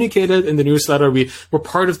communicated in the newsletter. We were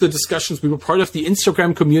part of the discussions. We were part of the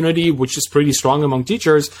Instagram community, which is pretty strong among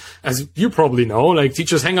teachers. As you probably know, like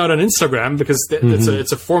teachers hang out on Instagram because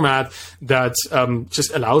it's a format that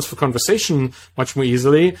just allows for conversation much more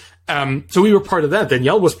easily. So we were part of that.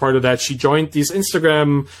 Danielle was part of that. She joined these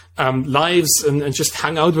Instagram lives and just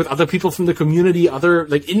hung out with other people from the community, other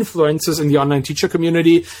like influencers in the online teacher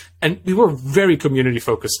community. And we were very community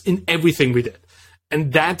focused in everything we did.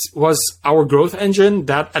 And that was our growth engine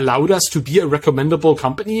that allowed us to be a recommendable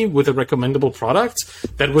company with a recommendable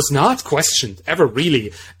product that was not questioned ever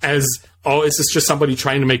really as, oh, is this just somebody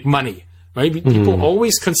trying to make money? Right? People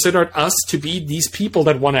always considered us to be these people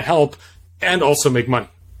that want to help and also make money.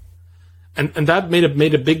 And that made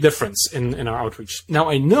a big difference in our outreach. Now,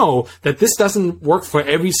 I know that this doesn't work for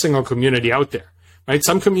every single community out there, right?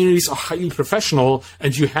 Some communities are highly professional,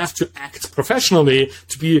 and you have to act professionally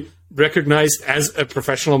to be recognized as a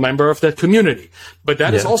professional member of that community. But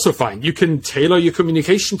that is also fine. You can tailor your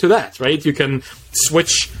communication to that, right? You can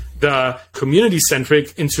switch the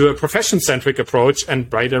community-centric into a profession-centric approach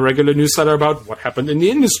and write a regular newsletter about what happened in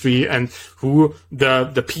the industry and who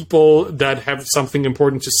the people that have something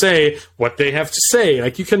important to say, what they have to say.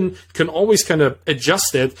 Like you can always kind of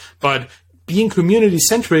adjust it, but being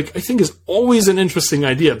community-centric, I think, is always an interesting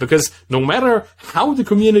idea because no matter how the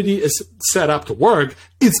community is set up to work,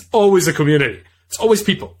 it's always a community. It's always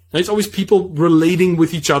people. It's always people relating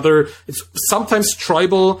with each other. It's sometimes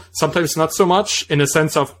tribal, sometimes not so much in a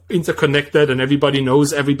sense of interconnected and everybody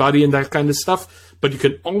knows everybody and that kind of stuff. But you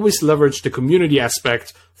can always leverage the community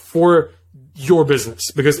aspect for your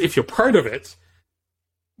business because if you're part of it,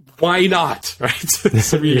 why not? Right?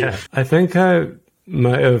 Really, I think I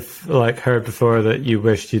might have like heard before that you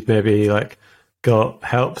wished you'd maybe like got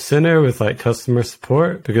help sooner with like customer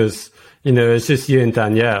support because it's just you and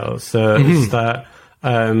Danielle. So it's that,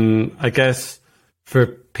 I guess for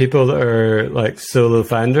people that are like solo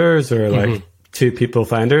founders or like two people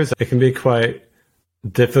founders, it can be quite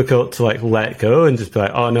difficult to like let go and just be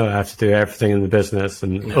like, oh no, I have to do everything in the business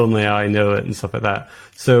and only I know it and stuff like that.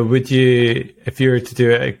 So would you, if you were to do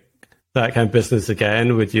it, that kind of business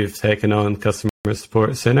again, would you have taken on customer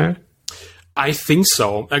support sooner? I think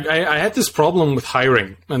so. I had this problem with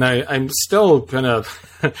hiring, and I'm still kind of,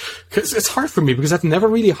 because it's hard for me because I've never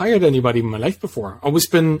really hired anybody in my life before. I've always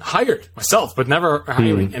been hired myself, but never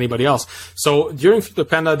hiring anybody else. So during the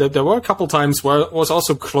pandemic, there were a couple times where I was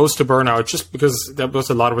also close to burnout just because there was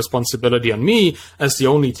a lot of responsibility on me as the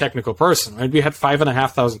only technical person. Right? We had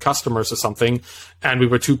 5,500 customers or something, and we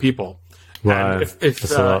were 2 people. Wow. And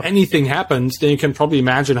if anything happened, then you can probably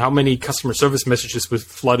imagine how many customer service messages would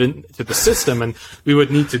flood into the system, and we would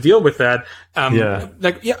need to deal with that.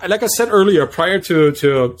 Like I said earlier, prior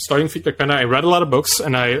to starting Feedback Panda, I read a lot of books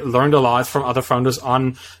and I learned a lot from other founders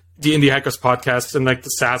on the Indie Hackers podcast and like the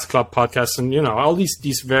SaaS Club podcast and all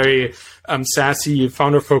these very sassy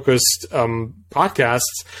founder focused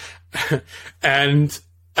podcasts, and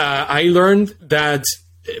I learned that,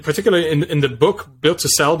 particularly in the book Built to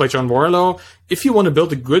Sell by John Warrillow, if you want to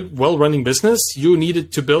build a good, well-running business, you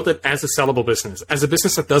needed to build it as a sellable business, as a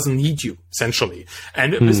business that doesn't need you, essentially.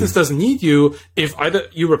 And a business doesn't need you if either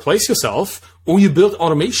you replace yourself or you build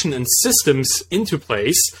automation and systems into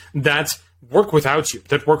place that work without you,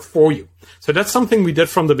 that work for you. So that's something we did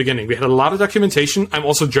from the beginning. We had a lot of documentation. I'm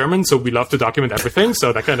also German, so we love to document everything,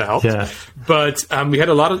 so that kind of helped. Yeah. But we had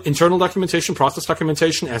a lot of internal documentation, process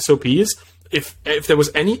documentation, SOPs. If there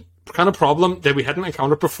was any kind of problem that we hadn't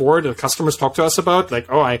encountered before that customers talk to us about, like,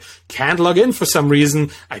 oh, I can't log in for some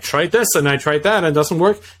reason. I tried this and I tried that and it doesn't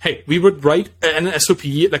work. Hey, we would write an SOP,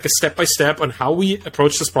 like a step-by-step on how we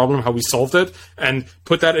approached this problem, how we solved it, and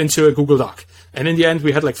put that into a Google Doc. And in the end,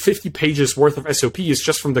 we had like 50 pages worth of SOPs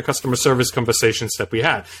just from the customer service conversations that we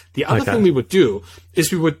had. The other thing we would do is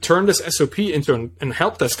we would turn this SOP into an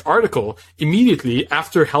help desk article immediately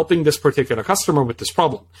after helping this particular customer with this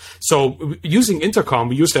problem. So using Intercom,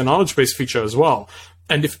 we used their knowledge base feature as well.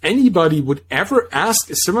 And if anybody would ever ask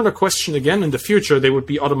a similar question again in the future, they would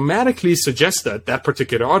be automatically suggested that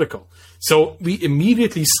particular article. So we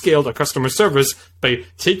immediately scaled our customer service by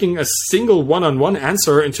taking a single one-on-one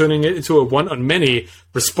answer and turning it into a one-on-many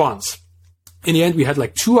response. In the end, we had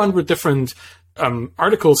like 200 different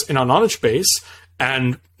articles in our knowledge base,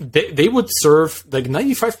 and they would serve like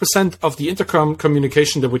 95% of the Intercom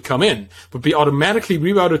communication that would come in would be automatically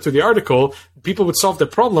rerouted to the article. People would solve the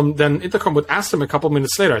problem. Then Intercom would ask them a couple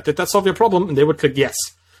minutes later, did that solve your problem? And they would click yes.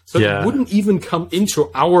 So it wouldn't even come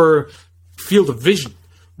into our field of vision,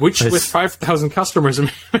 which with 5,000 customers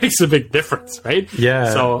makes a big difference, right?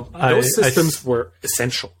 Yeah. So those systems were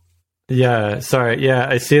essential. Yeah. Sorry. Yeah.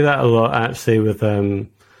 I see that a lot actually with,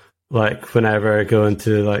 like whenever I go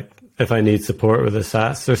into like, if I need support with a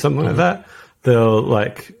SaaS or something like that,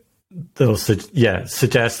 they'll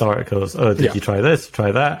suggest articles. Oh, did you try this,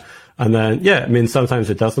 try that? And then, sometimes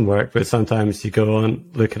it doesn't work, but sometimes you go on,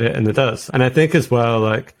 look at it and it does. And I think as well,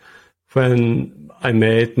 like when I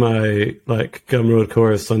made my like Gumroad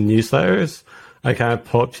course on newsletters, I kind of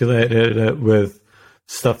populated it with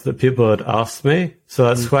stuff that people had asked me. So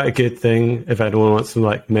that's quite a good thing if anyone wants to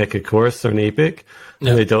like make a course or an ebook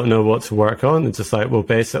and they don't know what to work on. It's just like, we'll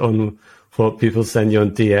base it on what people send you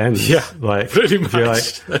on DMs. Yeah, like pretty much. You're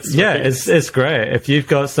like, it's great. If you've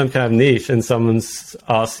got some kind of niche and someone's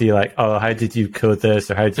asked you like, oh, how did you code this?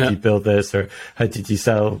 Or how did you build this? Or how did you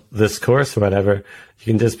sell this course or whatever? You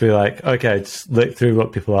can just be like, okay, just look through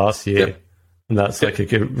what people ask you. Yep. And that's like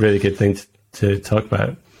a really good thing to talk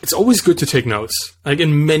about. It's always good to take notes, like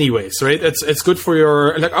in many ways, right? It's good for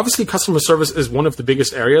your, like obviously customer service is one of the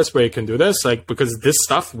biggest areas where you can do this, like because this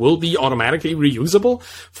stuff will be automatically reusable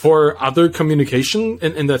for other communication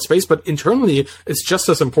in that space. But internally, it's just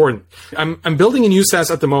as important. I'm building a new SaaS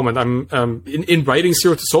at the moment. I'm in writing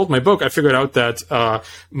Zero to Sold, my book, I figured out that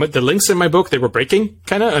the links in my book, they were breaking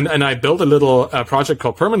kind of, and I built a little project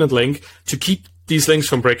called Permanent Link to keep these links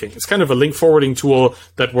from breaking. It's kind of a link forwarding tool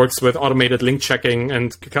that works with automated link checking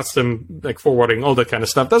and custom like forwarding, all that kind of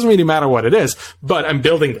stuff. Doesn't really matter what it is, but I'm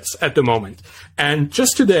building this at the moment. And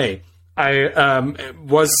just today, I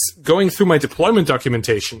was going through my deployment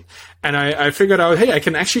documentation and I figured out, hey, I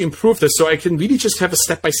can actually improve this. So I can really just have a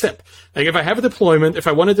step-by-step. Like if I have a deployment, if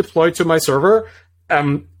I want to deploy to my server,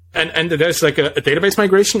 and there's like a database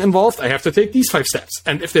migration involved, I have to take these 5 steps.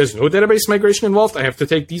 And if there's no database migration involved, I have to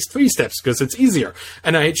take these 3 steps because it's easier.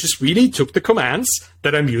 And I just really took the commands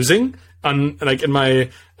that I'm using on like in my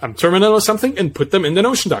terminal or something and put them in the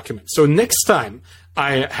Notion document. So next time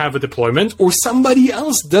I have a deployment or somebody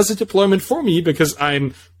else does a deployment for me because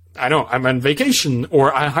I'm on vacation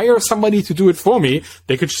or I hire somebody to do it for me,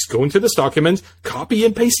 they could just go into this document, copy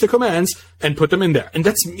and paste the commands and put them in there. And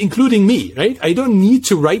that's including me, right? I don't need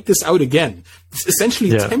to write this out again. It's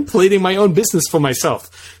essentially templating my own business for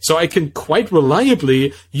myself. So I can quite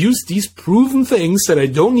reliably use these proven things that I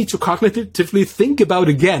don't need to cognitively think about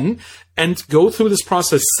again and go through this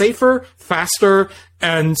process safer, faster,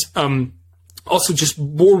 and also just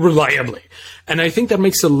more reliably. And I think that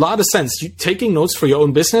makes a lot of sense. You taking notes for your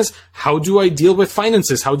own business. How do I deal with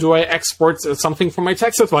finances? How do I export something from my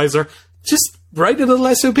tax advisor? Just write a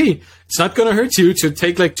little SOP. It's not going to hurt you to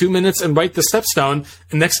take like 2 minutes and write the steps down.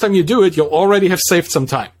 And next time you do it, you'll already have saved some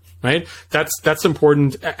time, right? That's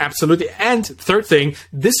important. Absolutely. And third thing,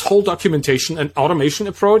 this whole documentation and automation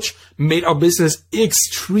approach made our business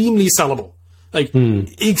extremely sellable.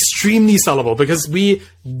 Extremely sellable, because we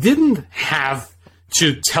didn't have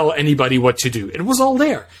to tell anybody what to do. It was all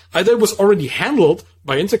there. Either it was already handled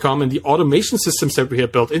by Intercom and the automation systems that we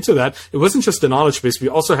had built into that. It wasn't just the knowledge base. We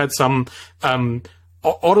also had some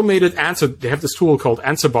automated answer. They have this tool called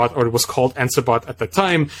AnswerBot, or it was called AnswerBot at the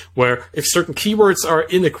time, where if certain keywords are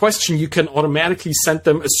in a question, you can automatically send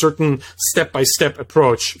them a certain step-by-step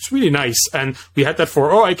approach. It's really nice. And we had that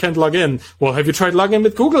for, I can't log in. Well, have you tried logging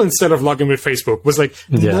with Google instead of logging with Facebook? It was like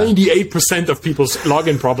 98% of people's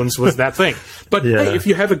login problems was that thing. But hey, if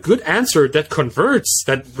you have a good answer that converts,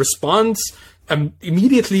 that responds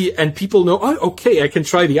immediately, and people know, okay, I can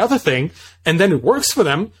try the other thing, and then it works for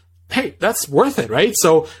them, hey, that's worth it, right?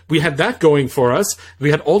 So we had that going for us. We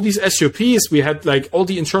had all these SOPs. We had like all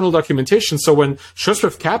the internal documentation. So when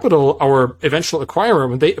SureSwift Capital, our eventual acquirer,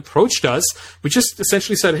 when they approached us, we just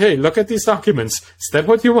essentially said, hey, look at these documents. Is that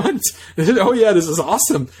what you want? They said, oh yeah, this is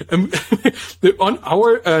awesome.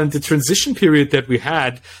 The transition period that we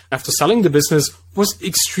had after selling the business was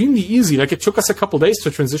extremely easy. Like it took us a couple days to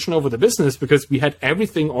transition over the business because we had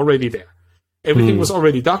everything already there. Everything was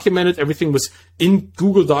already documented. Everything was in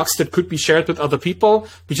Google Docs that could be shared with other people.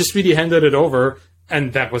 We just really handed it over,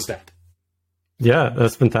 and that was that. Yeah,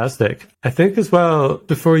 that's fantastic. I think as well,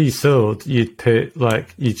 before you sold, you'd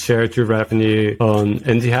shared your revenue on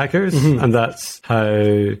Indie Hackers, and that's how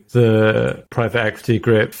the private equity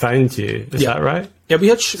group found you. Is that right? Yeah, we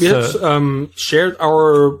had shared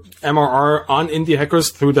our MRR on Indie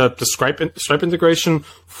Hackers through the Stripe integration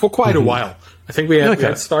for quite a while. I think we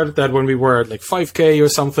had started that when we were at like 5K or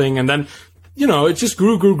something, and then, it just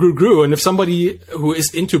grew. And if somebody who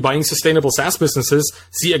is into buying sustainable SaaS businesses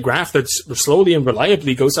see a graph that slowly and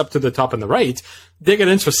reliably goes up to the top on the right, they get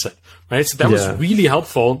interested, right? So that was really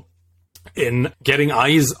helpful in getting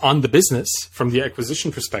eyes on the business from the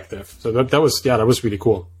acquisition perspective. So that was really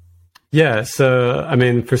cool. Yeah. So, I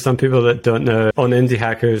mean, for some people that don't know, on Indie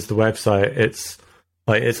Hackers, the website, it's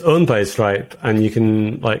owned by Stripe, and you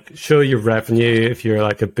can show your revenue if you're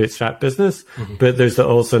like a bootstrap business. But there's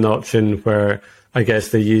also an option where I guess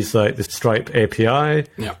they use the Stripe API,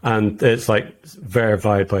 and it's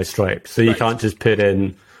verified by Stripe. So you can't just put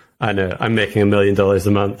in, I know, I'm making $1 million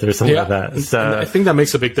a month or something like that. So and I think that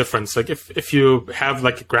makes a big difference. Like if you have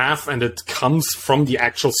a graph and it comes from the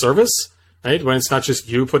actual service, right? When it's not just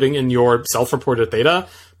you putting in your self-reported data,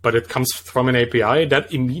 but it comes from an API,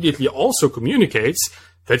 that immediately also communicates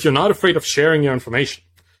that you're not afraid of sharing your information,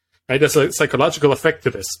 right? There's a psychological effect to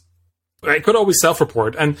this. I could always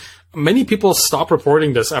self-report, and many people stop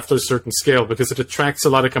reporting this after a certain scale because it attracts a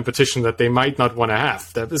lot of competition that they might not want to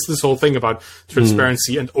have. That is this whole thing about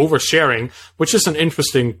transparency and oversharing, which is an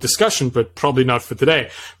interesting discussion, but probably not for today.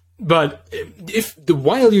 But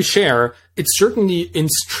while you share, it certainly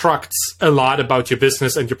instructs a lot about your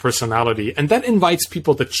business and your personality. And that invites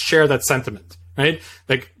people to share that sentiment, right?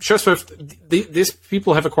 Like SureSwift, these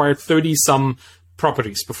people have acquired 30 some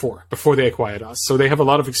properties before they acquired us. So they have a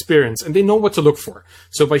lot of experience and they know what to look for.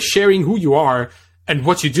 So by sharing who you are and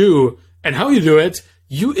what you do and how you do it,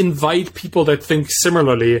 you invite people that think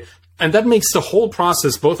similarly. And that makes the whole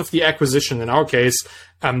process, both of the acquisition, in our case,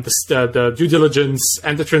 the due diligence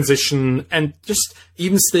and the transition, and just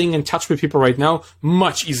even staying in touch with people right now,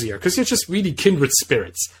 much easier because you're just really kindred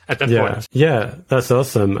spirits at that point. Yeah, that's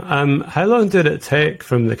awesome. How long did it take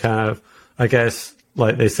from the kind of, I guess,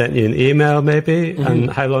 they sent you an email maybe, and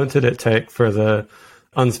how long did it take for the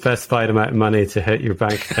unspecified amount of money to hit your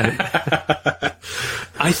bank account?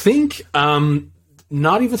 I think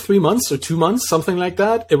not even 3 months or 2 months, something like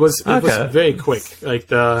that. It was very quick.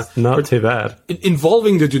 Not too bad.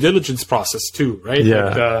 Involving the due diligence process too, right?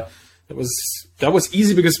 Yeah. That was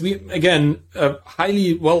easy because we, again,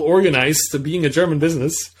 highly well organized, being a German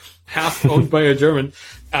business, half owned by a German.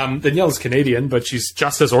 Danielle's Canadian, but she's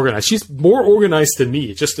just as organized. She's more organized than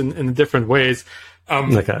me, just in different ways.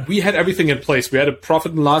 We had everything in place. We had a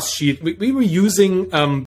profit and loss sheet. We were using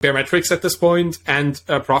Baremetrics at this point and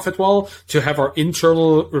ProfitWall to have our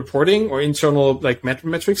internal reporting or internal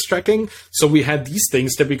metrics tracking. So we had these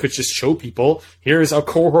things that we could just show people. Here is our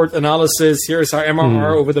cohort analysis. Here is our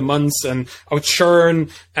MRR over the months and our churn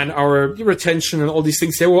and our retention and all these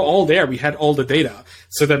things. They were all there. We had all the data.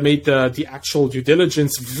 So that made the actual due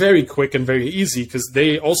diligence very quick and very easy because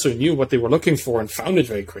they also knew what they were looking for and found it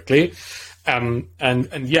very quickly. That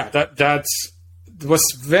was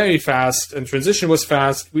very fast and transition was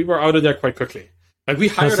fast. We were out of there quite quickly. We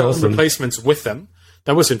hired our own replacements with them.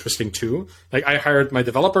 That was interesting too. I hired my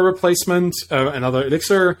developer replacement, another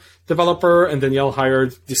Elixir developer, and Danielle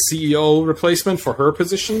hired the CEO replacement for her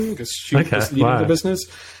position because she was leading the business.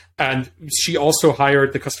 And she also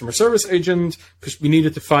hired the customer service agent because we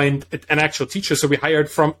needed to find an actual teacher. So we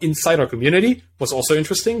hired from inside our community. Was also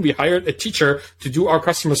interesting. We hired a teacher to do our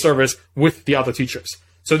customer service with the other teachers.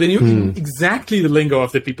 So they knew exactly the lingo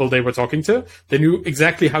of the people they were talking to. They knew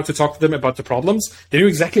exactly how to talk to them about the problems. They knew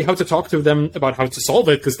exactly how to talk to them about how to solve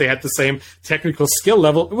it because they had the same technical skill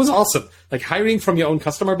level. It was awesome. Hiring from your own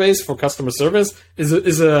customer base for customer service is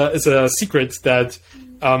a secret that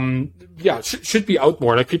should be out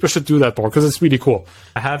more. People should do that more because it's really cool.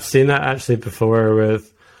 I have seen that actually before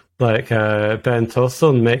with Ben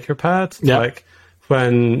Tossell and MakerPad. Yeah.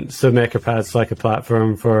 MakerPad's a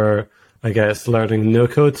platform for, I guess, learning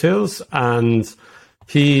no-code tools. And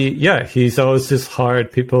he's always just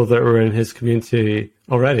hired people that were in his community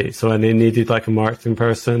already. So when he needed a marketing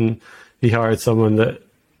person, he hired someone that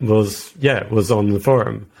was on the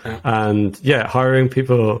forum. Yeah. And hiring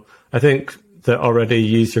people, I think, that already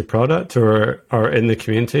use your product or are in the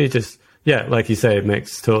community, just, like you say, it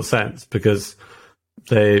makes total sense because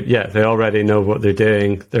they already know what they're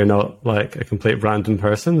doing. They're not a complete random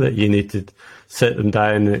person that you need to sit them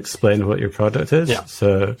down and explain what your product is. Yeah.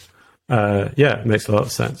 So, it makes a lot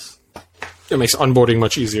of sense. It makes onboarding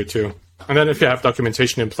much easier too. And then if you have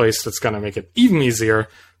documentation in place, that's going to make it even easier.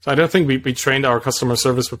 So I don't think we trained our customer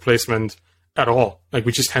service replacement at all.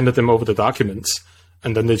 We just handed them over the documents.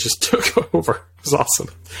 And then they just took over. It was awesome.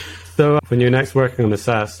 So when you're next working on the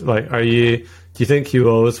SaaS, do you think you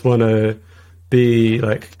always want to be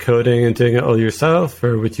coding and doing it all yourself,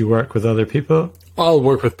 or would you work with other people? I'll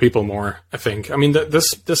work with people more, I think. I mean, this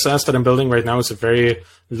SaaS that I'm building right now is a very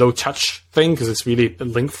low touch thing because it's really a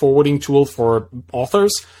link forwarding tool for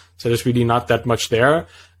authors. So there's really not that much there,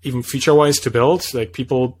 even feature-wise to build.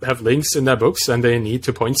 People have links in their books and they need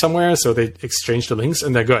to point somewhere, so they exchange the links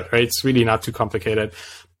and they're good, right? It's really not too complicated.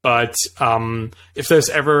 But if there's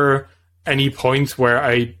ever any point where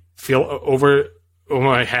I feel over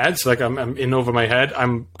my head, I'm in over my head,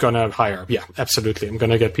 I'm gonna hire. Yeah, absolutely. I'm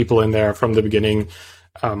gonna get people in there from the beginning.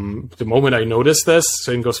 The moment I notice this,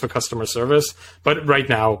 same goes for customer service. But right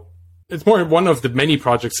now, it's more one of the many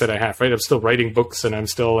projects that I have, right? I'm still writing books and I'm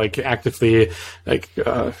still actively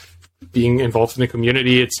being involved in the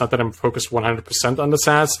community. It's not that I'm focused 100% on the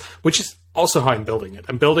SaaS, which is also how I'm building it.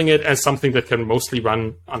 I'm building it as something that can mostly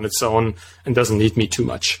run on its own and doesn't need me too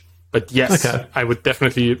much. But yes, I would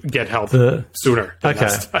definitely get help sooner than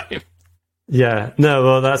last time. Yeah, no,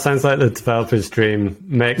 well, that sounds like the developer's dream.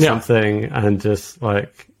 Make something and just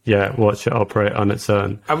watch it operate on its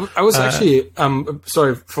own. I was actually,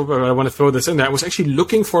 sorry, I want to throw this in there. I was actually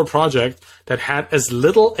looking for a project that had as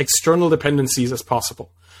little external dependencies as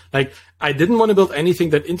possible. I didn't want to build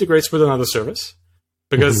anything that integrates with another service.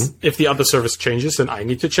 Because if the other service changes, then I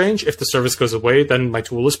need to change. If the service goes away, then my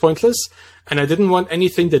tool is pointless. And I didn't want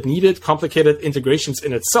anything that needed complicated integrations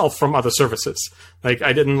in itself from other services. I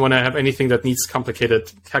didn't want to have anything that needs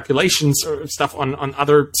complicated calculations or stuff on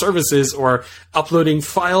other services or uploading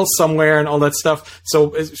files somewhere and all that stuff.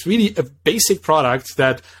 So it's really a basic product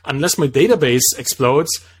that, unless my database explodes,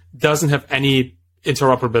 doesn't have any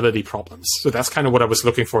interoperability problems. So that's kind of what I was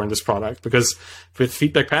looking for in this product, because with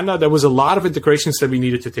Feedback Panda, there was a lot of integrations that we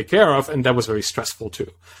needed to take care of, and that was very stressful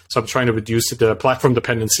too. So I'm trying to reduce the platform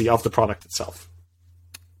dependency of the product itself.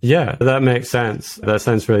 Yeah, that makes sense. That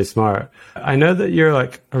sounds really smart. I know that you're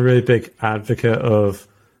a really big advocate of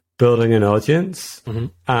building an audience.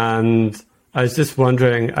 And I was just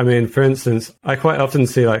wondering, I mean, for instance, I quite often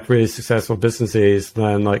see really successful businesses,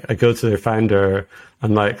 then I go to their founder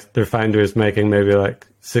and their founder is making maybe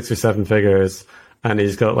 6 or 7 figures and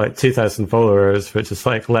he's got 2,000 followers, which is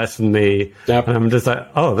less than me. Yep. And I'm just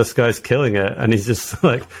oh, this guy's killing it. And he's just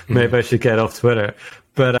maybe I should get off Twitter.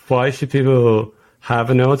 But why should people have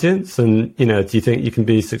an audience? And, do you think you can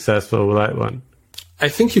be successful without one? I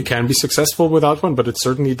think you can be successful without one, but it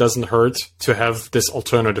certainly doesn't hurt to have this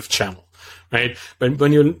alternative channel, right? But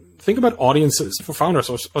when you think about audiences for founders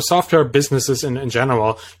or software businesses in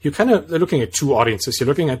general, they're looking at two audiences. You're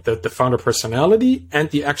looking at the founder personality and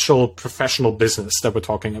the actual professional business that we're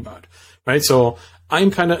talking about, right? So I'm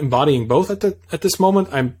kind of embodying both at this moment.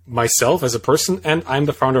 I'm myself as a person, and I'm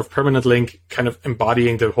the founder of Permanent Link, kind of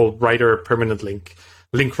embodying the whole writer Permanent Link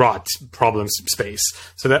rot problem space.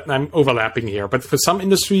 So that I'm overlapping here. But for some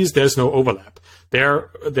industries, there's no overlap.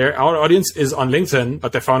 Our audience is on LinkedIn,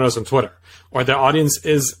 but their founder is on Twitter. Or their audience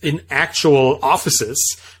is in actual offices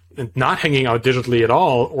and not hanging out digitally at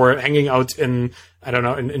all, or hanging out in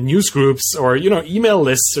news groups or, email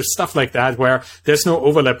lists or stuff like that, where there's no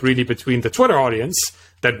overlap really between the Twitter audience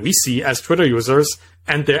that we see as Twitter users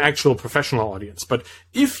and their actual professional audience. But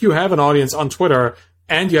if you have an audience on Twitter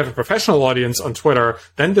and you have a professional audience on Twitter,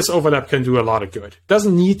 then this overlap can do a lot of good.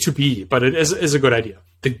 Doesn't need to be, but it is a good idea.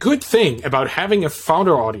 The good thing about having a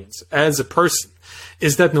founder audience as a person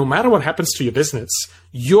is that no matter what happens to your business,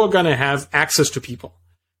 you're going to have access to people,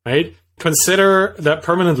 right? Consider that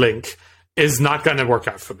Permanent Link is not going to work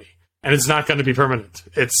out for me, and it's not going to be permanent.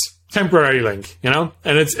 It's temporary link, and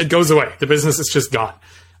it goes away. The business is just gone.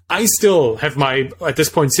 I still have at this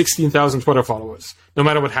point, 16,000 Twitter followers, no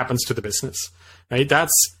matter what happens to the business. Right?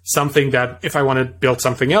 That's something that if I want to build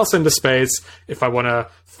something else in the space, if I want to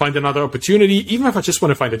find another opportunity, even if I just want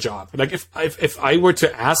to find a job, like if I were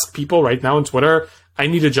to ask people right now on Twitter, I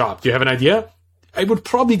need a job, do you have an idea? I would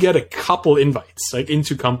probably get a couple invites, like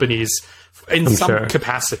into companies in some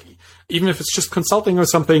capacity. Even if it's just consulting or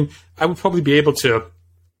something, I would probably be able to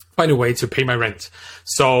find a way to pay my rent.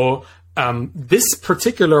 So this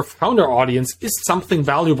particular founder audience is something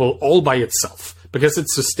valuable all by itself, because it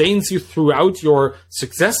sustains you throughout your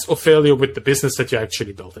success or failure with the business that you're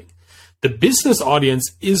actually building. The business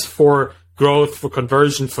audience is for growth, for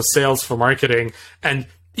conversion, for sales, for marketing. And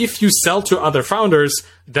if you sell to other founders,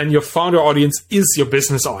 then your founder audience is your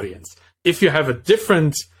business audience. If you have a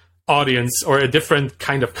different audience or a different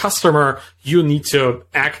kind of customer, you need to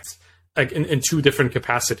act like in two different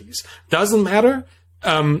capacities. Doesn't matter.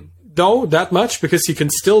 Though that much, because you can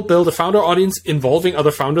still build a founder audience involving other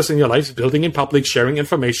founders in your life, building in public, sharing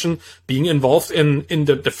information, being involved in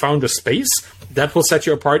the founder space. That will set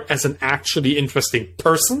you apart as an actually interesting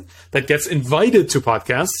person that gets invited to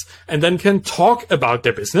podcasts and then can talk about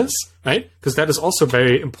their business, right? Because that is also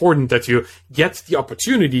very important, that you get the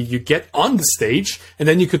opportunity, you get on the stage, and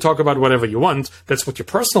then you can talk about whatever you want. That's what your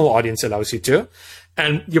personal audience allows you to.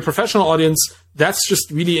 And your professional audience, that's just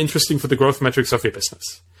really interesting for the growth metrics of your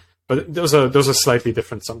business. But those are slightly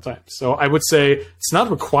different sometimes. So I would say it's not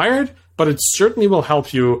required, but it certainly will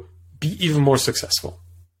help you be even more successful.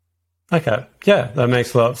 Okay. Yeah, that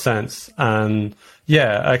makes a lot of sense. And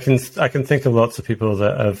yeah, I can think of lots of people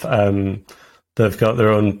that have got their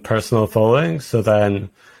own personal following. So then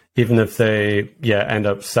even if they end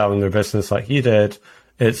up selling their business like you did,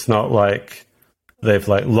 it's not like they've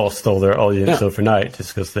like lost all their audience overnight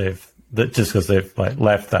just because they've like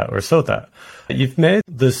left that or sold that. You've made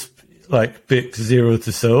this like book Zero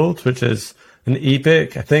to Sold, which is an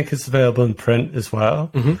ebook. I think it's available in print as well.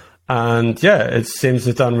 Mm-hmm. And yeah, it seems to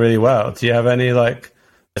have done really well. Do you have any like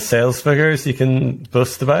sales figures you can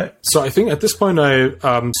boast about? So I think at this point I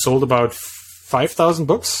sold about 5,000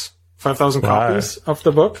 books, 5,000 copies of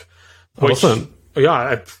the book. Awesome.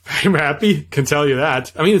 Yeah, I'm happy, can tell you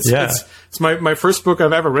that. I mean, it's my first book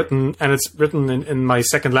I've ever written, and it's written in my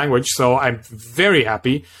second language, so I'm very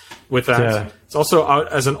happy with that. Yeah. It's also out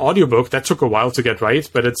as an audiobook. That took a while to get right,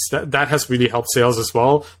 but that has really helped sales as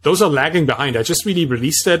well. Those are lagging behind. I just really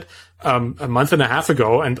released it a month and a half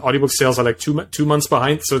ago, and audiobook sales are like two months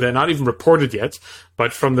behind, so they're not even reported yet.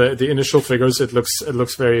 But from the initial figures, it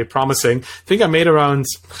looks very promising. I think I made around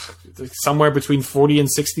somewhere between 40 and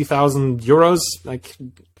 60,000 euros, like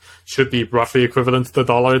should be roughly equivalent to the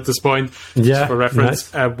dollar at this point, just for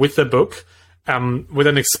reference, nice. With the book, with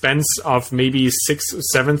an expense of maybe 6,000 or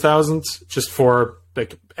 7,000 just for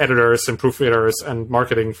like editors and proofreaders and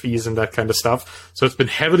marketing fees and that kind of stuff. So it's been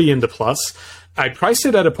heavily in the plus. I priced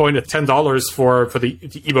it at a point at $10 for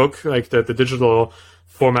the ebook, like the digital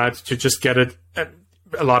format, to just get it at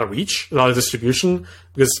a lot of reach, a lot of distribution,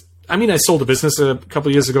 because I mean, I sold a business a couple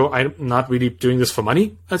of years ago. I'm not really doing this for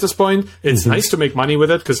money at this point. It's nice to make money with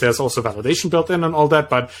it because there's also validation built in and all that,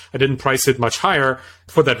 but I didn't price it much higher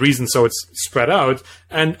for that reason. So it's spread out.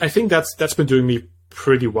 And I think that's been doing me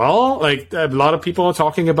pretty well. Like a lot of people are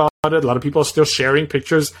talking about it. A lot of people are still sharing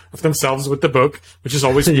pictures of themselves with the book, which is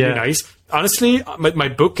always really nice. honestly, my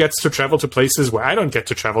book gets to travel to places where I don't get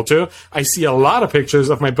to travel to. I see a lot of pictures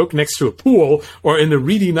of my book next to a pool or in a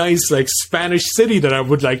really nice, like, Spanish city that I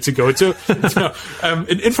would like to go to. So,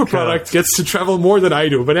 an info product gets to travel more than I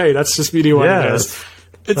do, but hey, that's just really what it is.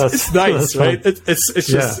 It's nice, right?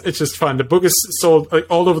 It's just fun. The book is sold like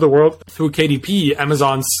all over the world through KDP,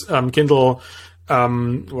 Amazon's Kindle.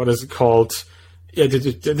 What is it called? Yeah,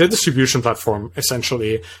 the distribution platform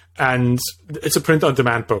essentially, and it's a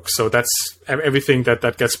print-on-demand book. So that's everything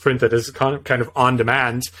that gets printed is kind of on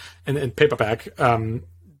demand and paperback,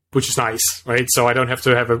 which is nice, right? So I don't have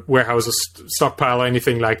to have a warehouse or stockpile or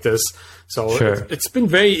anything like this. So it's been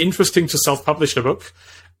very interesting to self-publish the book.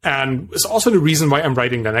 And it's also the reason why I'm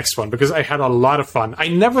writing the next one, because I had a lot of fun. I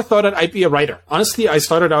never thought that I'd be a writer. Honestly, I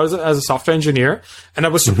started out as a software engineer, and I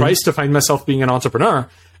was surprised to find myself being an entrepreneur.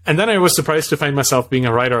 And then I was surprised to find myself being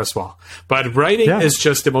a writer as well. But writing is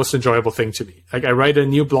just the most enjoyable thing to me. Like, I write a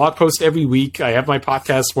new blog post every week. I have my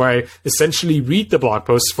podcast where I essentially read the blog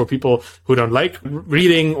posts for people who don't like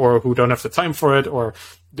reading or who don't have the time for it or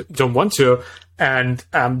don't want to. And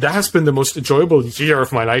that has been the most enjoyable year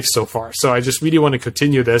of my life so far. So I just really want to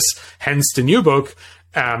continue this, hence the new book,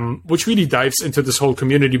 which really dives into this whole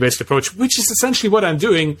community-based approach, which is essentially what I'm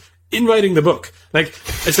doing in writing the book. Like,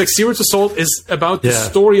 it's like Zero to Sold is about the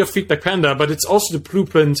story of Feedback Panda, but it's also the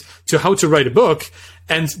blueprint to how to write a book.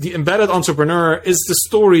 And the Embedded Entrepreneur is the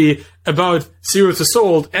story about Zero to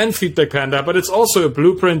Sold and Feedback Panda, but it's also a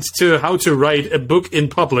blueprint to how to write a book in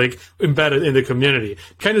public embedded in the community.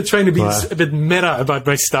 Kind of trying to be a bit meta about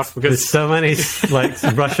my stuff, because there's so many like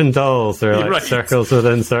Russian dolls or like circles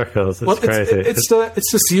within circles. It's crazy. It's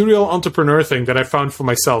the serial entrepreneur thing that I found for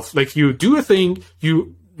myself. Like, you do a thing,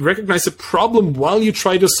 you recognize a problem while you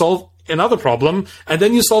try to solve another problem, and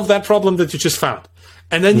then you solve that problem that you just found.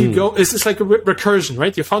 And then you go, it's like a recursion,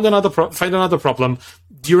 right? You find another problem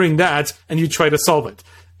during that, and you try to solve it.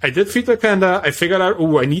 I did Feedback Panda. I figured out,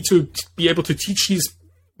 I need to be able to teach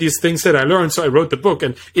these things that I learned. So I wrote the book,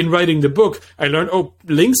 and in writing the book, I learned,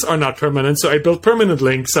 links are not permanent. So I built permanent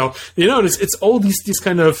links. So, it's all these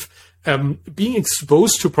kind of, being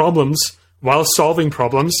exposed to problems while solving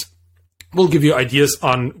problems will give you ideas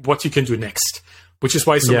on what you can do next. Which is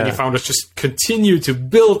why so many founders just continue to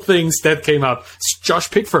build things that came up.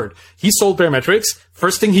 Josh Pickford, he sold Baremetrics.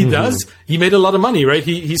 First thing he does, he made a lot of money, right?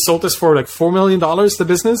 He sold this for like $4 million, the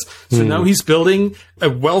business. So now he's building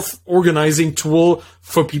a wealth organizing tool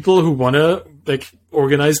for people who want to like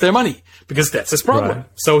organize their money, because that's his problem. Right.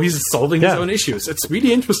 So he's solving his own issues. It's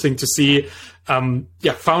really interesting to see,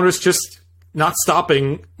 founders just not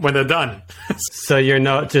stopping when they're done. So you're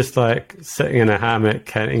not just like sitting in a hammock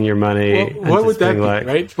counting your money. Well, what would that be,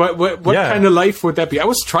 right? What kind of life would that be? I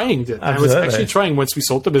was trying to. I was actually trying, once we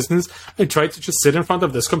sold the business, I tried to just sit in front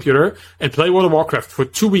of this computer and play World of Warcraft for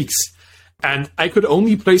 2 weeks. And I could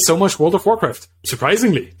only play so much World of Warcraft.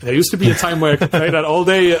 Surprisingly, there used to be a time where I could play that all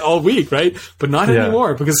day, all week, right? But not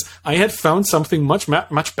anymore, because I had found something much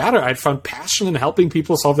better. I'd found passion in helping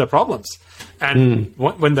people solve their problems. And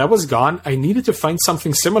when that was gone, I needed to find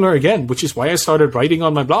something similar again, which is why I started writing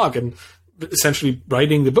on my blog and essentially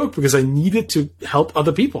writing the book, because I needed to help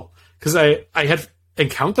other people. Because I had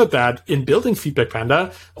encountered that in building Feedback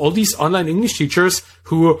Panda, all these online English teachers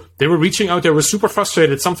who they were reaching out, they were super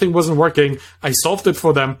frustrated, something wasn't working. I solved it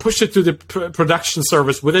for them, pushed it to the production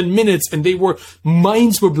service within minutes, and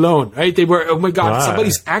minds were blown, right? They were, oh my God,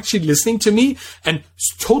 somebody's actually listening to me, and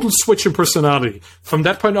total switch in personality. From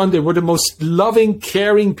that point on, they were the most loving,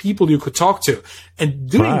 caring people you could talk to. And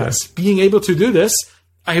doing this, being able to do this,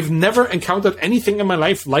 I have never encountered anything in my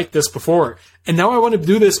life like this before. And now I want to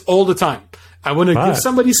do this all the time. I want to give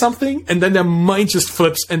somebody something, and then their mind just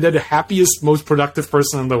flips, and they're the happiest, most productive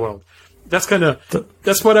person in the world. That's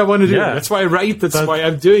what I want to do. Yeah. That's why I write. That's why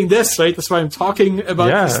I'm doing this, right? That's why I'm talking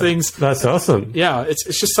about these things. That's awesome. Yeah,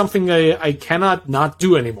 it's just something I cannot not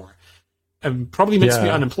do anymore. And probably makes me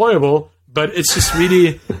unemployable, but it's just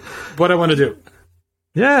really what I want to do.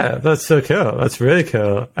 Yeah, that's so cool. That's really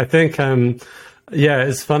cool. I think,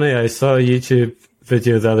 it's funny. I saw a YouTube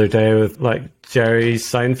video the other day with like Jerry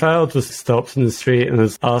Seinfeld was stopped in the street and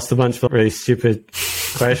was asked a bunch of really stupid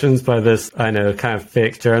questions by this, kind of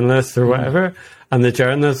fake journalist or whatever. And the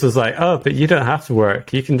journalist was like, "Oh, but you don't have to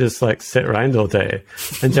work. You can just like sit around all day."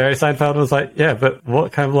 And Jerry Seinfeld was like, "Yeah, but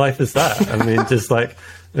what kind of life is that?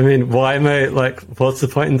 Why am I like, what's the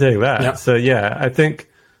point in doing that?" Yeah. So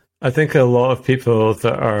I think a lot of people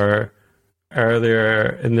that are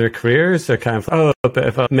earlier in their careers are kind of, but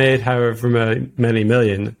if I made however many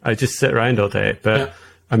million, I just sit around all day. But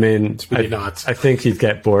I mean, really not. I think you'd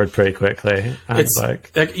get bored pretty quickly. And it's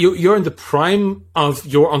like you're in the prime of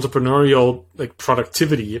your entrepreneurial like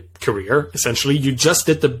productivity career. Essentially, you just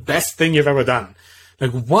did the best thing you've ever done.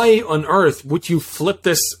 Like, why on earth would you flip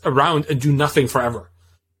this around and do nothing forever?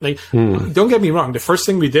 Like, don't get me wrong. The first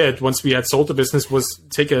thing we did once we had sold the business was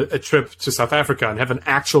take a trip to South Africa and have an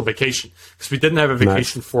actual vacation, because we didn't have a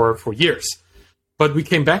vacation for years. But we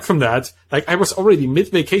came back from that. Like, I was already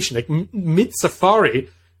mid-vacation, like mid-safari,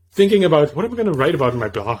 thinking about what am I going to write about in my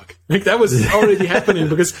blog. Like, that was already happening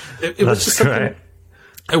because it was just something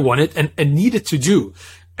I wanted and needed to do.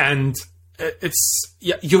 And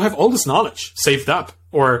you have all this knowledge saved up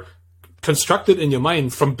or constructed in your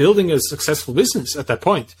mind from building a successful business at that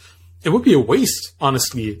point. It would be a waste,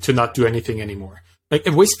 honestly, to not do anything anymore. Like,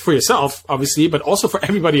 a waste for yourself, obviously, but also for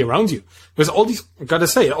everybody around you. Because all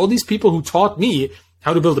these people who taught me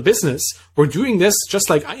how to build a business were doing this just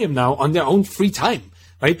like I am now on their own free time,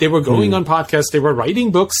 right? They were going on podcasts, they were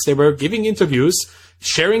writing books, they were giving interviews,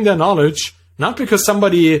 sharing their knowledge, not because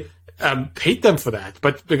somebody paid them for that,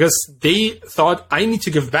 but because they thought, I need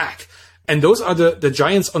to give back. And those are the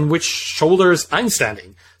giants on which shoulders I'm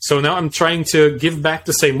standing. So now I'm trying to give back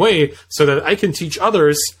the same way so that I can teach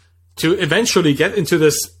others to eventually get into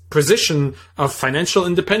this position of financial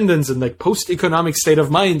independence and like post-economic state of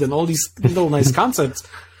mind and all these little nice concepts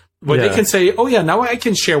where they can say, oh yeah, now I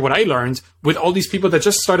can share what I learned with all these people that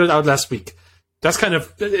just started out last week. That's kind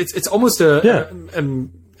of, it's almost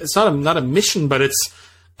it's not a mission, but it's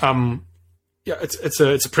a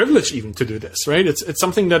privilege even to do this, right? It's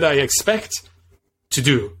something that I expect to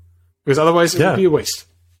do, because otherwise it would be a waste.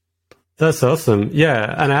 That's awesome.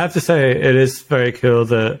 Yeah. And I have to say, it is very cool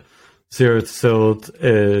that Zero to Sold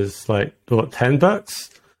is like, what,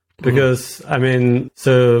 $10? Because, I mean,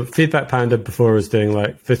 so Feedback Panda before was doing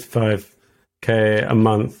like $55K a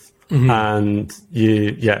month. And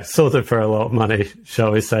you, sold it for a lot of money,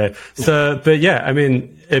 shall we say. So, but yeah, I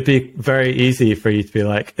mean, it'd be very easy for you to be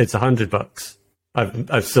like, it's $100.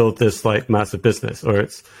 I've sold this like massive business, or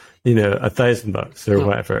it's, $1,000 or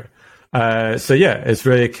whatever. So yeah, it's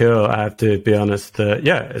really cool. I have to be honest.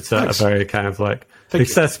 It's a very kind of like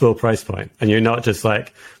accessible price point, and you're not just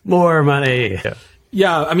like more money.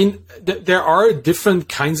 Yeah, I mean, there are different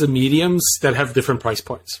kinds of mediums that have different price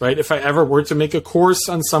points, right? If I ever were to make a course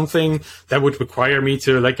on something that would require me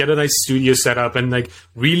to like get a nice studio set up and like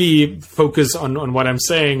really focus on what I'm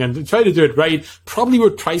saying and try to do it right, probably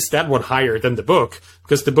would price that one higher than the book,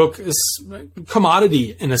 because the book is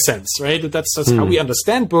commodity in a sense, right? That's how we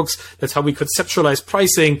understand books. That's how we conceptualize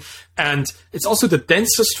pricing. And it's also the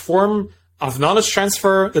densest form of knowledge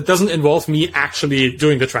transfer that doesn't involve me actually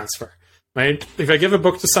doing the transfer. Right? If I give a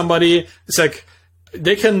book to somebody, it's like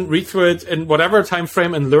they can read through it in whatever time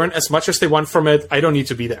frame and learn as much as they want from it. I don't need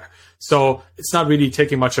to be there. So it's not really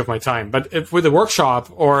taking much of my time. But if with a workshop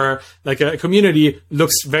or like a community,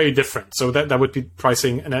 looks very different. So that would be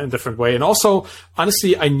pricing in a different way. And also,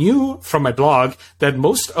 honestly, I knew from my blog that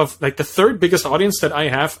most of like the third biggest audience that I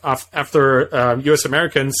have after US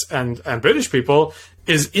Americans and British people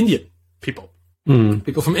is Indian people,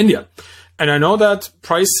 people from India. And I know that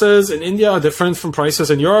prices in India are different from prices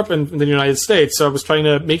in Europe and in the United States. So I was trying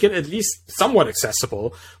to make it at least somewhat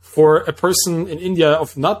accessible for a person in India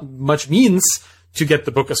of not much means to get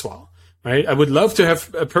the book as well, right? I would love to have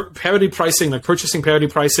a parity pricing, like purchasing parity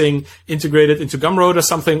pricing integrated into Gumroad or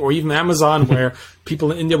something, or even Amazon, where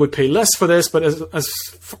people in India would pay less for this. But as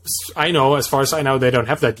far as I know, they don't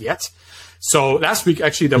have that yet. So last week,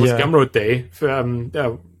 actually, there was Gumroad Day.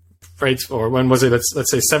 Right, or when was it? Let's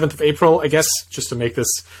say 7th of April, I guess, just to make this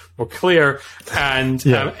more clear. And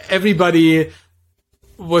everybody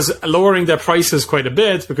was lowering their prices quite a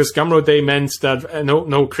bit, because Gumroad Day meant that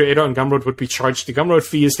no creator on Gumroad would be charged the Gumroad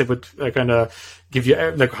fees. They would kind of give you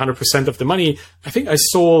like 100% of the money. I think I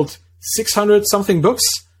sold 600 something books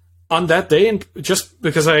on that day, and just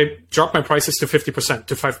because I dropped my prices to 50%,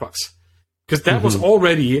 to $5, because that was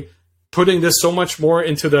already putting this so much more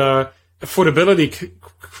into the affordability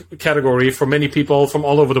category for many people from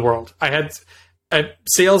all over the world. I had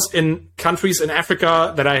sales in countries in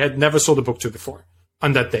Africa that I had never sold a book to before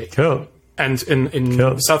on that day. Cool. And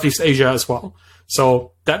in Southeast Asia as well.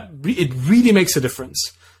 So it really makes a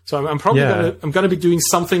difference. So I'm probably gonna be doing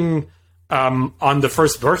something on the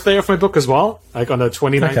first birthday of my book as well, like on the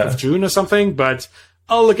 29th of June or something. But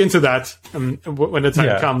I'll look into that when the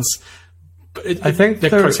time comes. But I think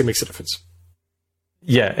that pricing makes a difference.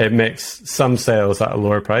 Yeah, it makes some sales at a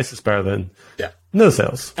lower price. It's better than no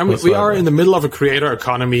sales. And we are in the middle of a creator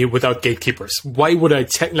economy without gatekeepers. Why would I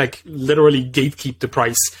literally gatekeep the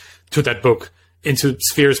price to that book into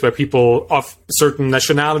spheres where people of certain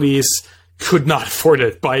nationalities, could not afford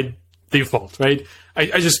it by default, right?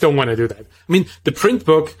 I just don't want to do that. I mean, the print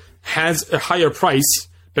book has a higher price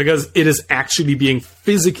because it is actually being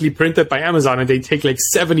physically printed by Amazon, and they take like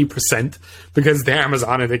 70% because they're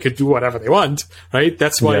Amazon and they could do whatever they want, right?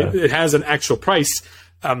 That's why it has an actual price,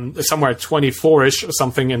 somewhere at 24-ish or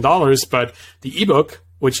something in dollars. But the ebook,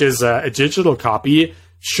 which is a digital copy,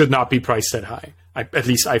 should not be priced that high. At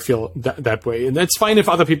least I feel that way. And it's fine if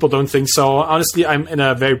other people don't think so. Honestly, I'm in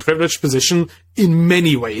a very privileged position in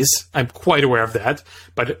many ways. I'm quite aware of that.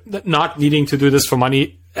 But not needing to do this for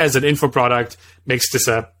money as an info product makes this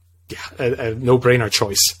a no-brainer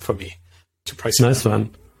choice for me to price it. Nice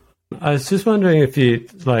one. I was just wondering if you,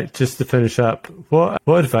 like, just to finish up, what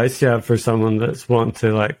advice do you have for someone that's wanting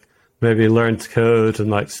to, like, maybe learn to code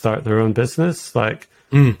and, like, start their own business? Like,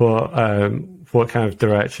 what kind of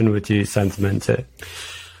direction would you send them into?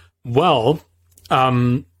 Well,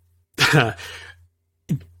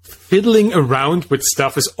 fiddling around with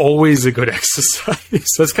stuff is always a good exercise.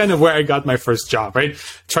 That's kind of where I got my first job, right?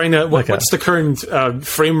 Trying to, what's the current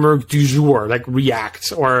framework du jour, like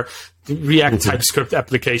React or React TypeScript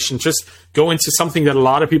application. Just go into something that a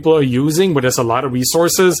lot of people are using, but there's a lot of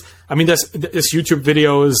resources. I mean, there's YouTube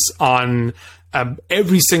videos on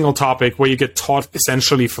every single topic where you get taught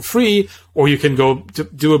essentially for free, or you can go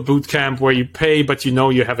do a boot camp where you pay, but you know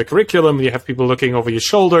you have a curriculum, you have people looking over your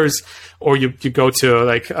shoulders, or you go to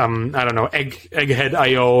like, I don't know,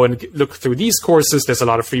 Egghead.io and look through these courses. There's a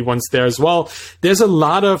lot of free ones there as well. There's a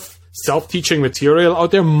lot of self-teaching material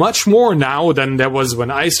out there, much more now than there was when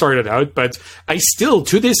I started out, but I still,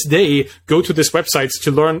 to this day, go to these websites to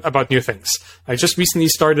learn about new things. I just recently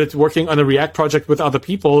started working on a React project with other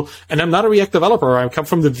people, and I'm not a React developer. I come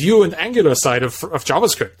from the Vue and Angular side of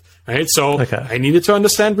JavaScript, right? So I needed to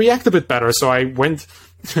understand React a bit better. So I went,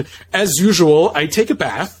 as usual, I take a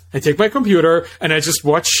bath, I take my computer, and I just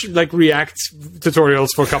watch like React tutorials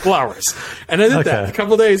for a couple hours. And I did that a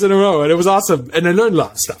couple days in a row, and it was awesome. And I learned a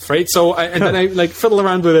lot of stuff, right? So then I like fiddle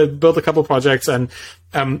around with it, built a couple projects, and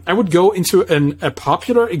I would go into a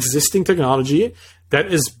popular existing technology that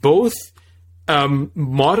is both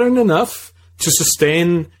modern enough to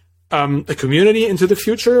sustain a community into the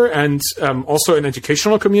future, and also an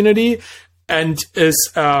educational community, and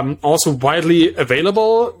is also widely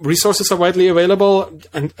available. Resources are widely available.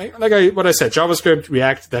 And what I said, JavaScript,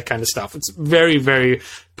 React, that kind of stuff. It's very, very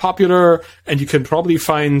popular, and you can probably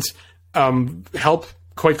find help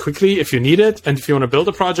quite quickly if you need it. And if you want to build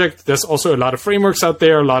a project, there's also a lot of frameworks out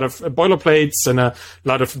there, a lot of boilerplates, and a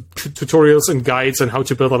lot of tutorials and guides on how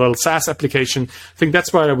to build a little SaaS application. I think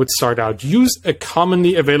that's where I would start out. Use a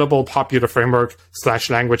commonly available popular framework /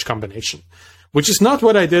 language combination, which is not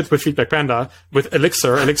what I did with Feedback Panda, with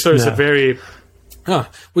Elixir. Elixir is a very,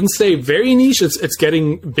 wouldn't say very niche. It's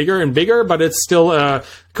getting bigger and bigger, but it's still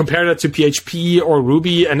compared it to PHP or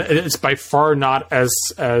Ruby, and it's by far not as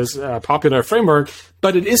popular a framework.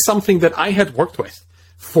 But it is something that I had worked with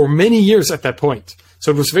for many years at that point. So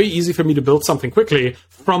it was very easy for me to build something quickly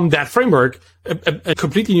from that framework, a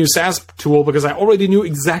completely new SaaS tool, because I already knew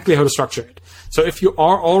exactly how to structure it. So if you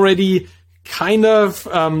are already kind of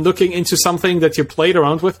looking into something that you played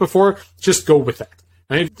around with before, just go with that.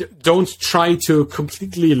 Right? Don't try to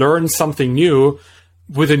completely learn something new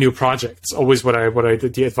with a new project. It's always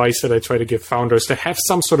the advice that I try to give founders, to have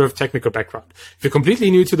some sort of technical background. If you're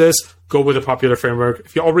completely new to this, go with a popular framework.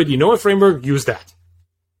 If you already know a framework, use that.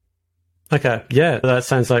 Okay, yeah, that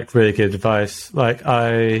sounds like really good advice. Like,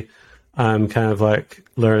 I am kind of like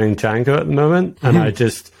learning Django at the moment, and I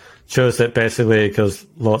just chose it basically because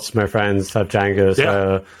lots of my friends have Django.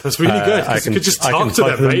 So that's really good. You could just talk to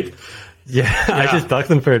them, right? Yeah, I just bug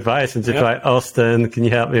them for advice and just like, Austin, can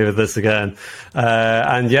you help me with this again?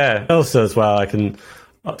 And also as well, I can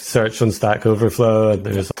search on Stack Overflow, and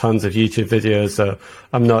there's tons of YouTube videos. So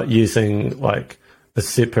I'm not using like a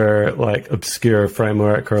super like obscure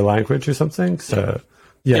framework or language or something. So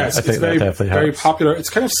I think that definitely helps. Very popular.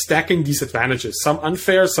 It's kind of stacking these advantages. Some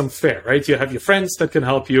unfair, some fair, right? You have your friends that can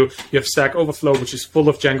help you. You have Stack Overflow, which is full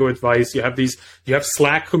of Django advice. You have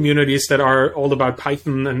Slack communities that are all about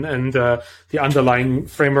Python and the underlying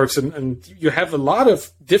frameworks. And you have a lot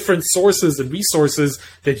of different sources and resources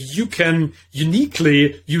that you can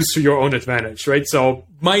uniquely use to your own advantage, right? So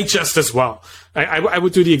might just as well. I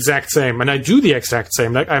would do the exact same, and I do the exact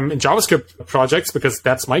same. Like, I'm in JavaScript projects because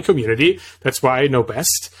that's my community. That's why I know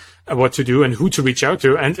best what to do and who to reach out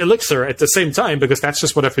to, and Elixir at the same time, because that's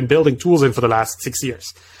just what I've been building tools in for the last 6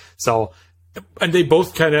 years. So and they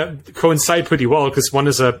both kind of coincide pretty well because one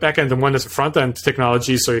is a back end and one is a front end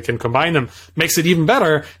technology, so you can combine them. Makes it even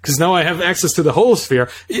better because now I have access to the whole sphere.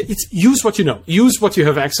 It's use what you know, use what you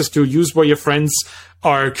have access to, use where your friends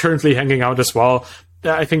are currently hanging out as well.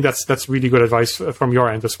 I think that's really good advice from your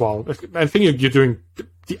end as well. I think you're doing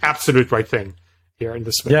the absolute right thing here in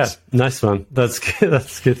this space. Yeah, nice one. That's good.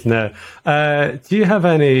 That's good to know. Do you have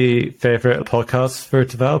any favorite podcasts for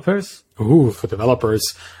developers? Ooh, for developers.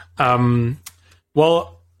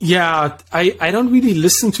 Well, yeah, I don't really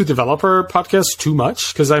listen to developer podcasts too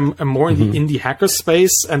much because I'm more in the indie hacker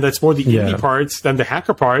space, and that's more the indie part than the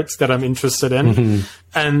hacker part that I'm interested in.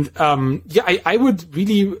 And I would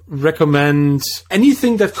really recommend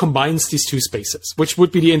anything that combines these two spaces, which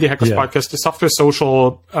would be the Indie Hackers podcast, the Software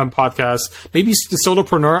Social podcast, maybe the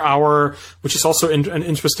Solopreneur Hour, which is also an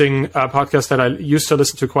interesting podcast that I used to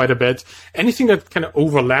listen to quite a bit. Anything that kind of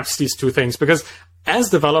overlaps these two things, because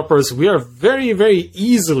as developers, we are very, very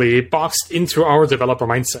easily boxed into our developer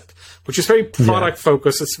mindset, which is very product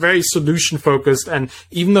focused. It's very solution focused. And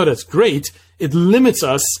even though that's great, it limits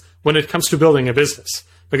us when it comes to building a business,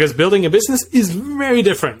 because building a business is very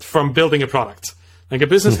different from building a product. Like a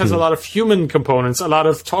business has a lot of human components, a lot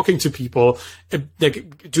of talking to people,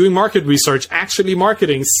 like doing market research, actually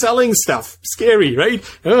marketing, selling stuff. Scary, right?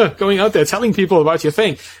 Going out there, telling people about your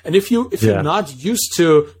thing. And if you're not used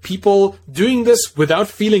to people doing this without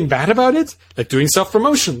feeling bad about it, like doing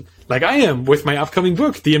self-promotion, like I am with my upcoming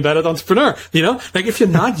book, The Embedded Entrepreneur, like if you're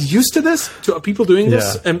not used to this, to people doing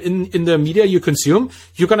this in the media you consume,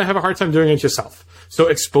 you're going to have a hard time doing it yourself. So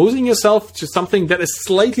exposing yourself to something that is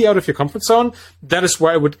slightly out of your comfort zone, that is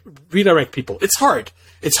where I would redirect people. It's hard.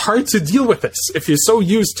 It's hard to deal with this if you're so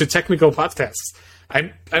used to technical podcasts.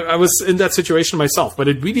 I was in that situation myself, but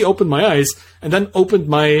it really opened my eyes and then opened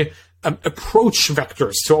my approach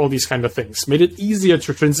vectors to all these kind of things, made it easier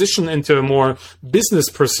to transition into a more business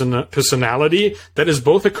personality that is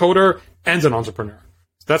both a coder and an entrepreneur.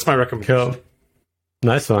 That's my recommendation. Cool.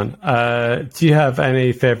 Nice one. Do you have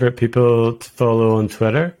any favorite people to follow on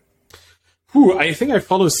Twitter? I think I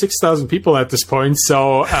follow 6,000 people at this point.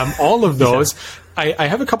 So all of those, I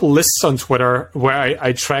have a couple lists on Twitter where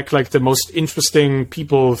I track like the most interesting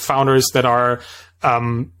people, founders that are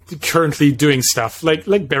currently doing stuff like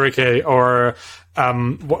Berike or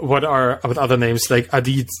what are with other names like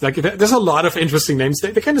Adit. Like there's a lot of interesting names.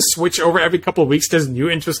 They kind of switch over every couple of weeks. There's new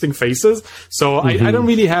interesting faces. So I don't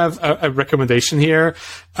really have a recommendation here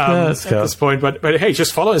at this point. But hey,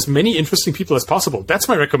 just follow as many interesting people as possible. That's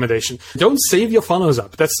my recommendation. Don't save your follows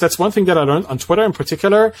up. That's one thing that I learned on Twitter in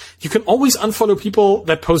particular. You can always unfollow people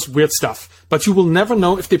that post weird stuff, but you will never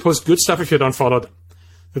know if they post good stuff if you don't follow them.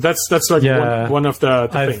 That's like one of the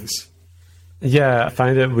things. Yeah, I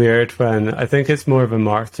find it weird when I think it's more of a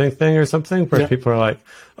marketing thing or something where people are like,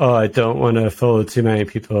 oh, I don't want to follow too many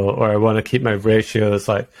people, or I want to keep my ratios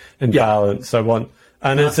like in balance.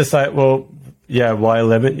 It's just like, well, why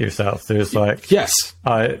limit yourself? There's like,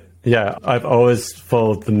 I've always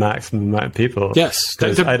followed the maximum amount of people. Yes.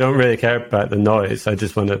 Because I don't really care about the noise. I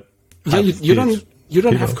just want to. You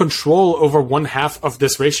don't have control over one half of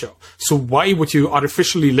this ratio. So why would you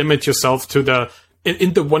artificially limit yourself to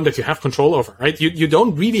in the one that you have control over, right? You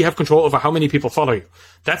don't really have control over how many people follow you.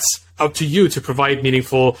 That's up to you to provide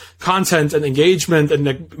meaningful content and engagement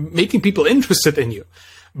and making people interested in you.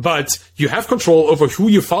 But you have control over who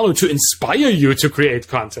you follow to inspire you to create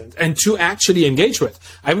content and to actually engage with.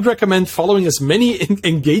 I would recommend following as many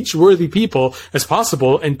engage-worthy people as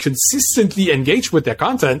possible and consistently engage with their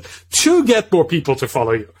content to get more people to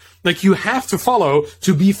follow you. Like you have to follow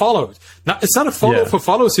to be followed. Now, it's not a follow for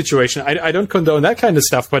follow situation. I don't condone that kind of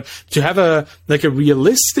stuff, but to have a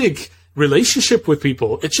realistic relationship with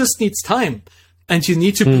people, it just needs time. And you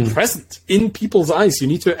need to be present in people's eyes. You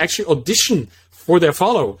need to actually audition for their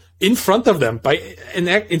follow in front of them by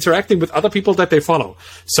interacting with other people that they follow.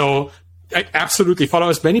 So I absolutely follow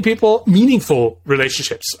as many people, meaningful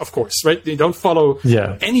relationships, of course, right? You don't follow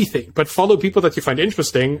anything, but follow people that you find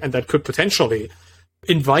interesting and that could potentially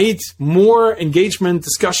invite more engagement,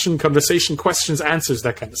 discussion, conversation, questions, answers,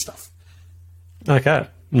 that kind of stuff. Okay,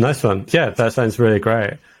 nice one. Yeah, that sounds really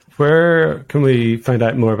great. Where can we find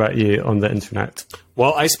out more about you on the internet?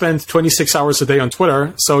 Well, I spend 26 hours a day on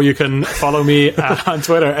Twitter, so you can follow me on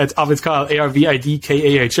Twitter at Arvidkahl,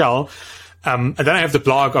 ARVIDKAHL. And then I have the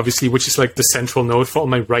blog, obviously, which is like the central node for all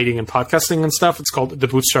my writing and podcasting and stuff. It's called The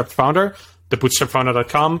Bootstrapped Founder,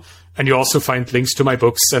 thebootstrappedfounder.com. And you also find links to my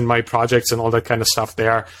books and my projects and all that kind of stuff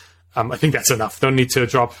there. I think that's enough. Don't need to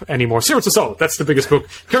drop any more. Zero to Soul, that's the biggest book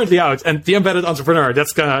currently out. And The Embedded Entrepreneur,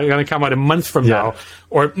 that's gonna come out a month from now.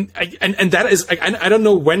 And that is, I don't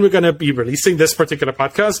know when we're gonna be releasing this particular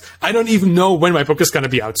podcast. I don't even know when my book is gonna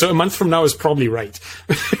be out. So a month from now is probably right.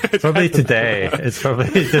 Probably today. It's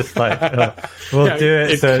probably just like, we'll do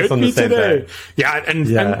it so it's on the same day. Yeah,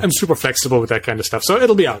 and I'm super flexible with that kind of stuff. So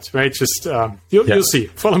it'll be out, right? Just, you'll see.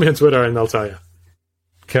 Follow me on Twitter and I'll tell you.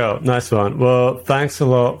 Cool. Nice one. Well, thanks a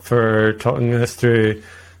lot for talking us through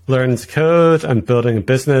learning to code and building a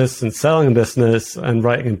business and selling a business and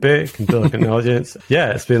writing a book and building an audience.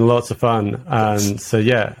 Yeah, it's been lots of fun. And so,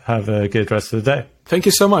 have a good rest of the day. Thank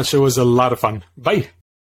you so much. It was a lot of fun. Bye.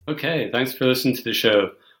 Okay. Thanks for listening to the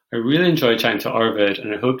show. I really enjoyed chatting to Arvid,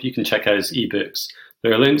 and I hope you can check out his ebooks.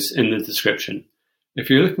 There are links in the description. If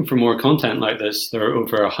you're looking for more content like this, there are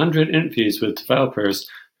over 100 interviews with developers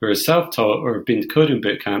who are self-taught or have been to coding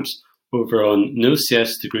bootcamps over on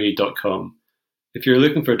nocsdegree.com. If you're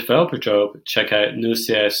looking for a developer job, check out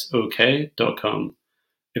nocsok.com.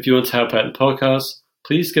 If you want to help out the podcast,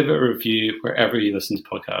 please give it a review wherever you listen to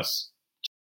podcasts.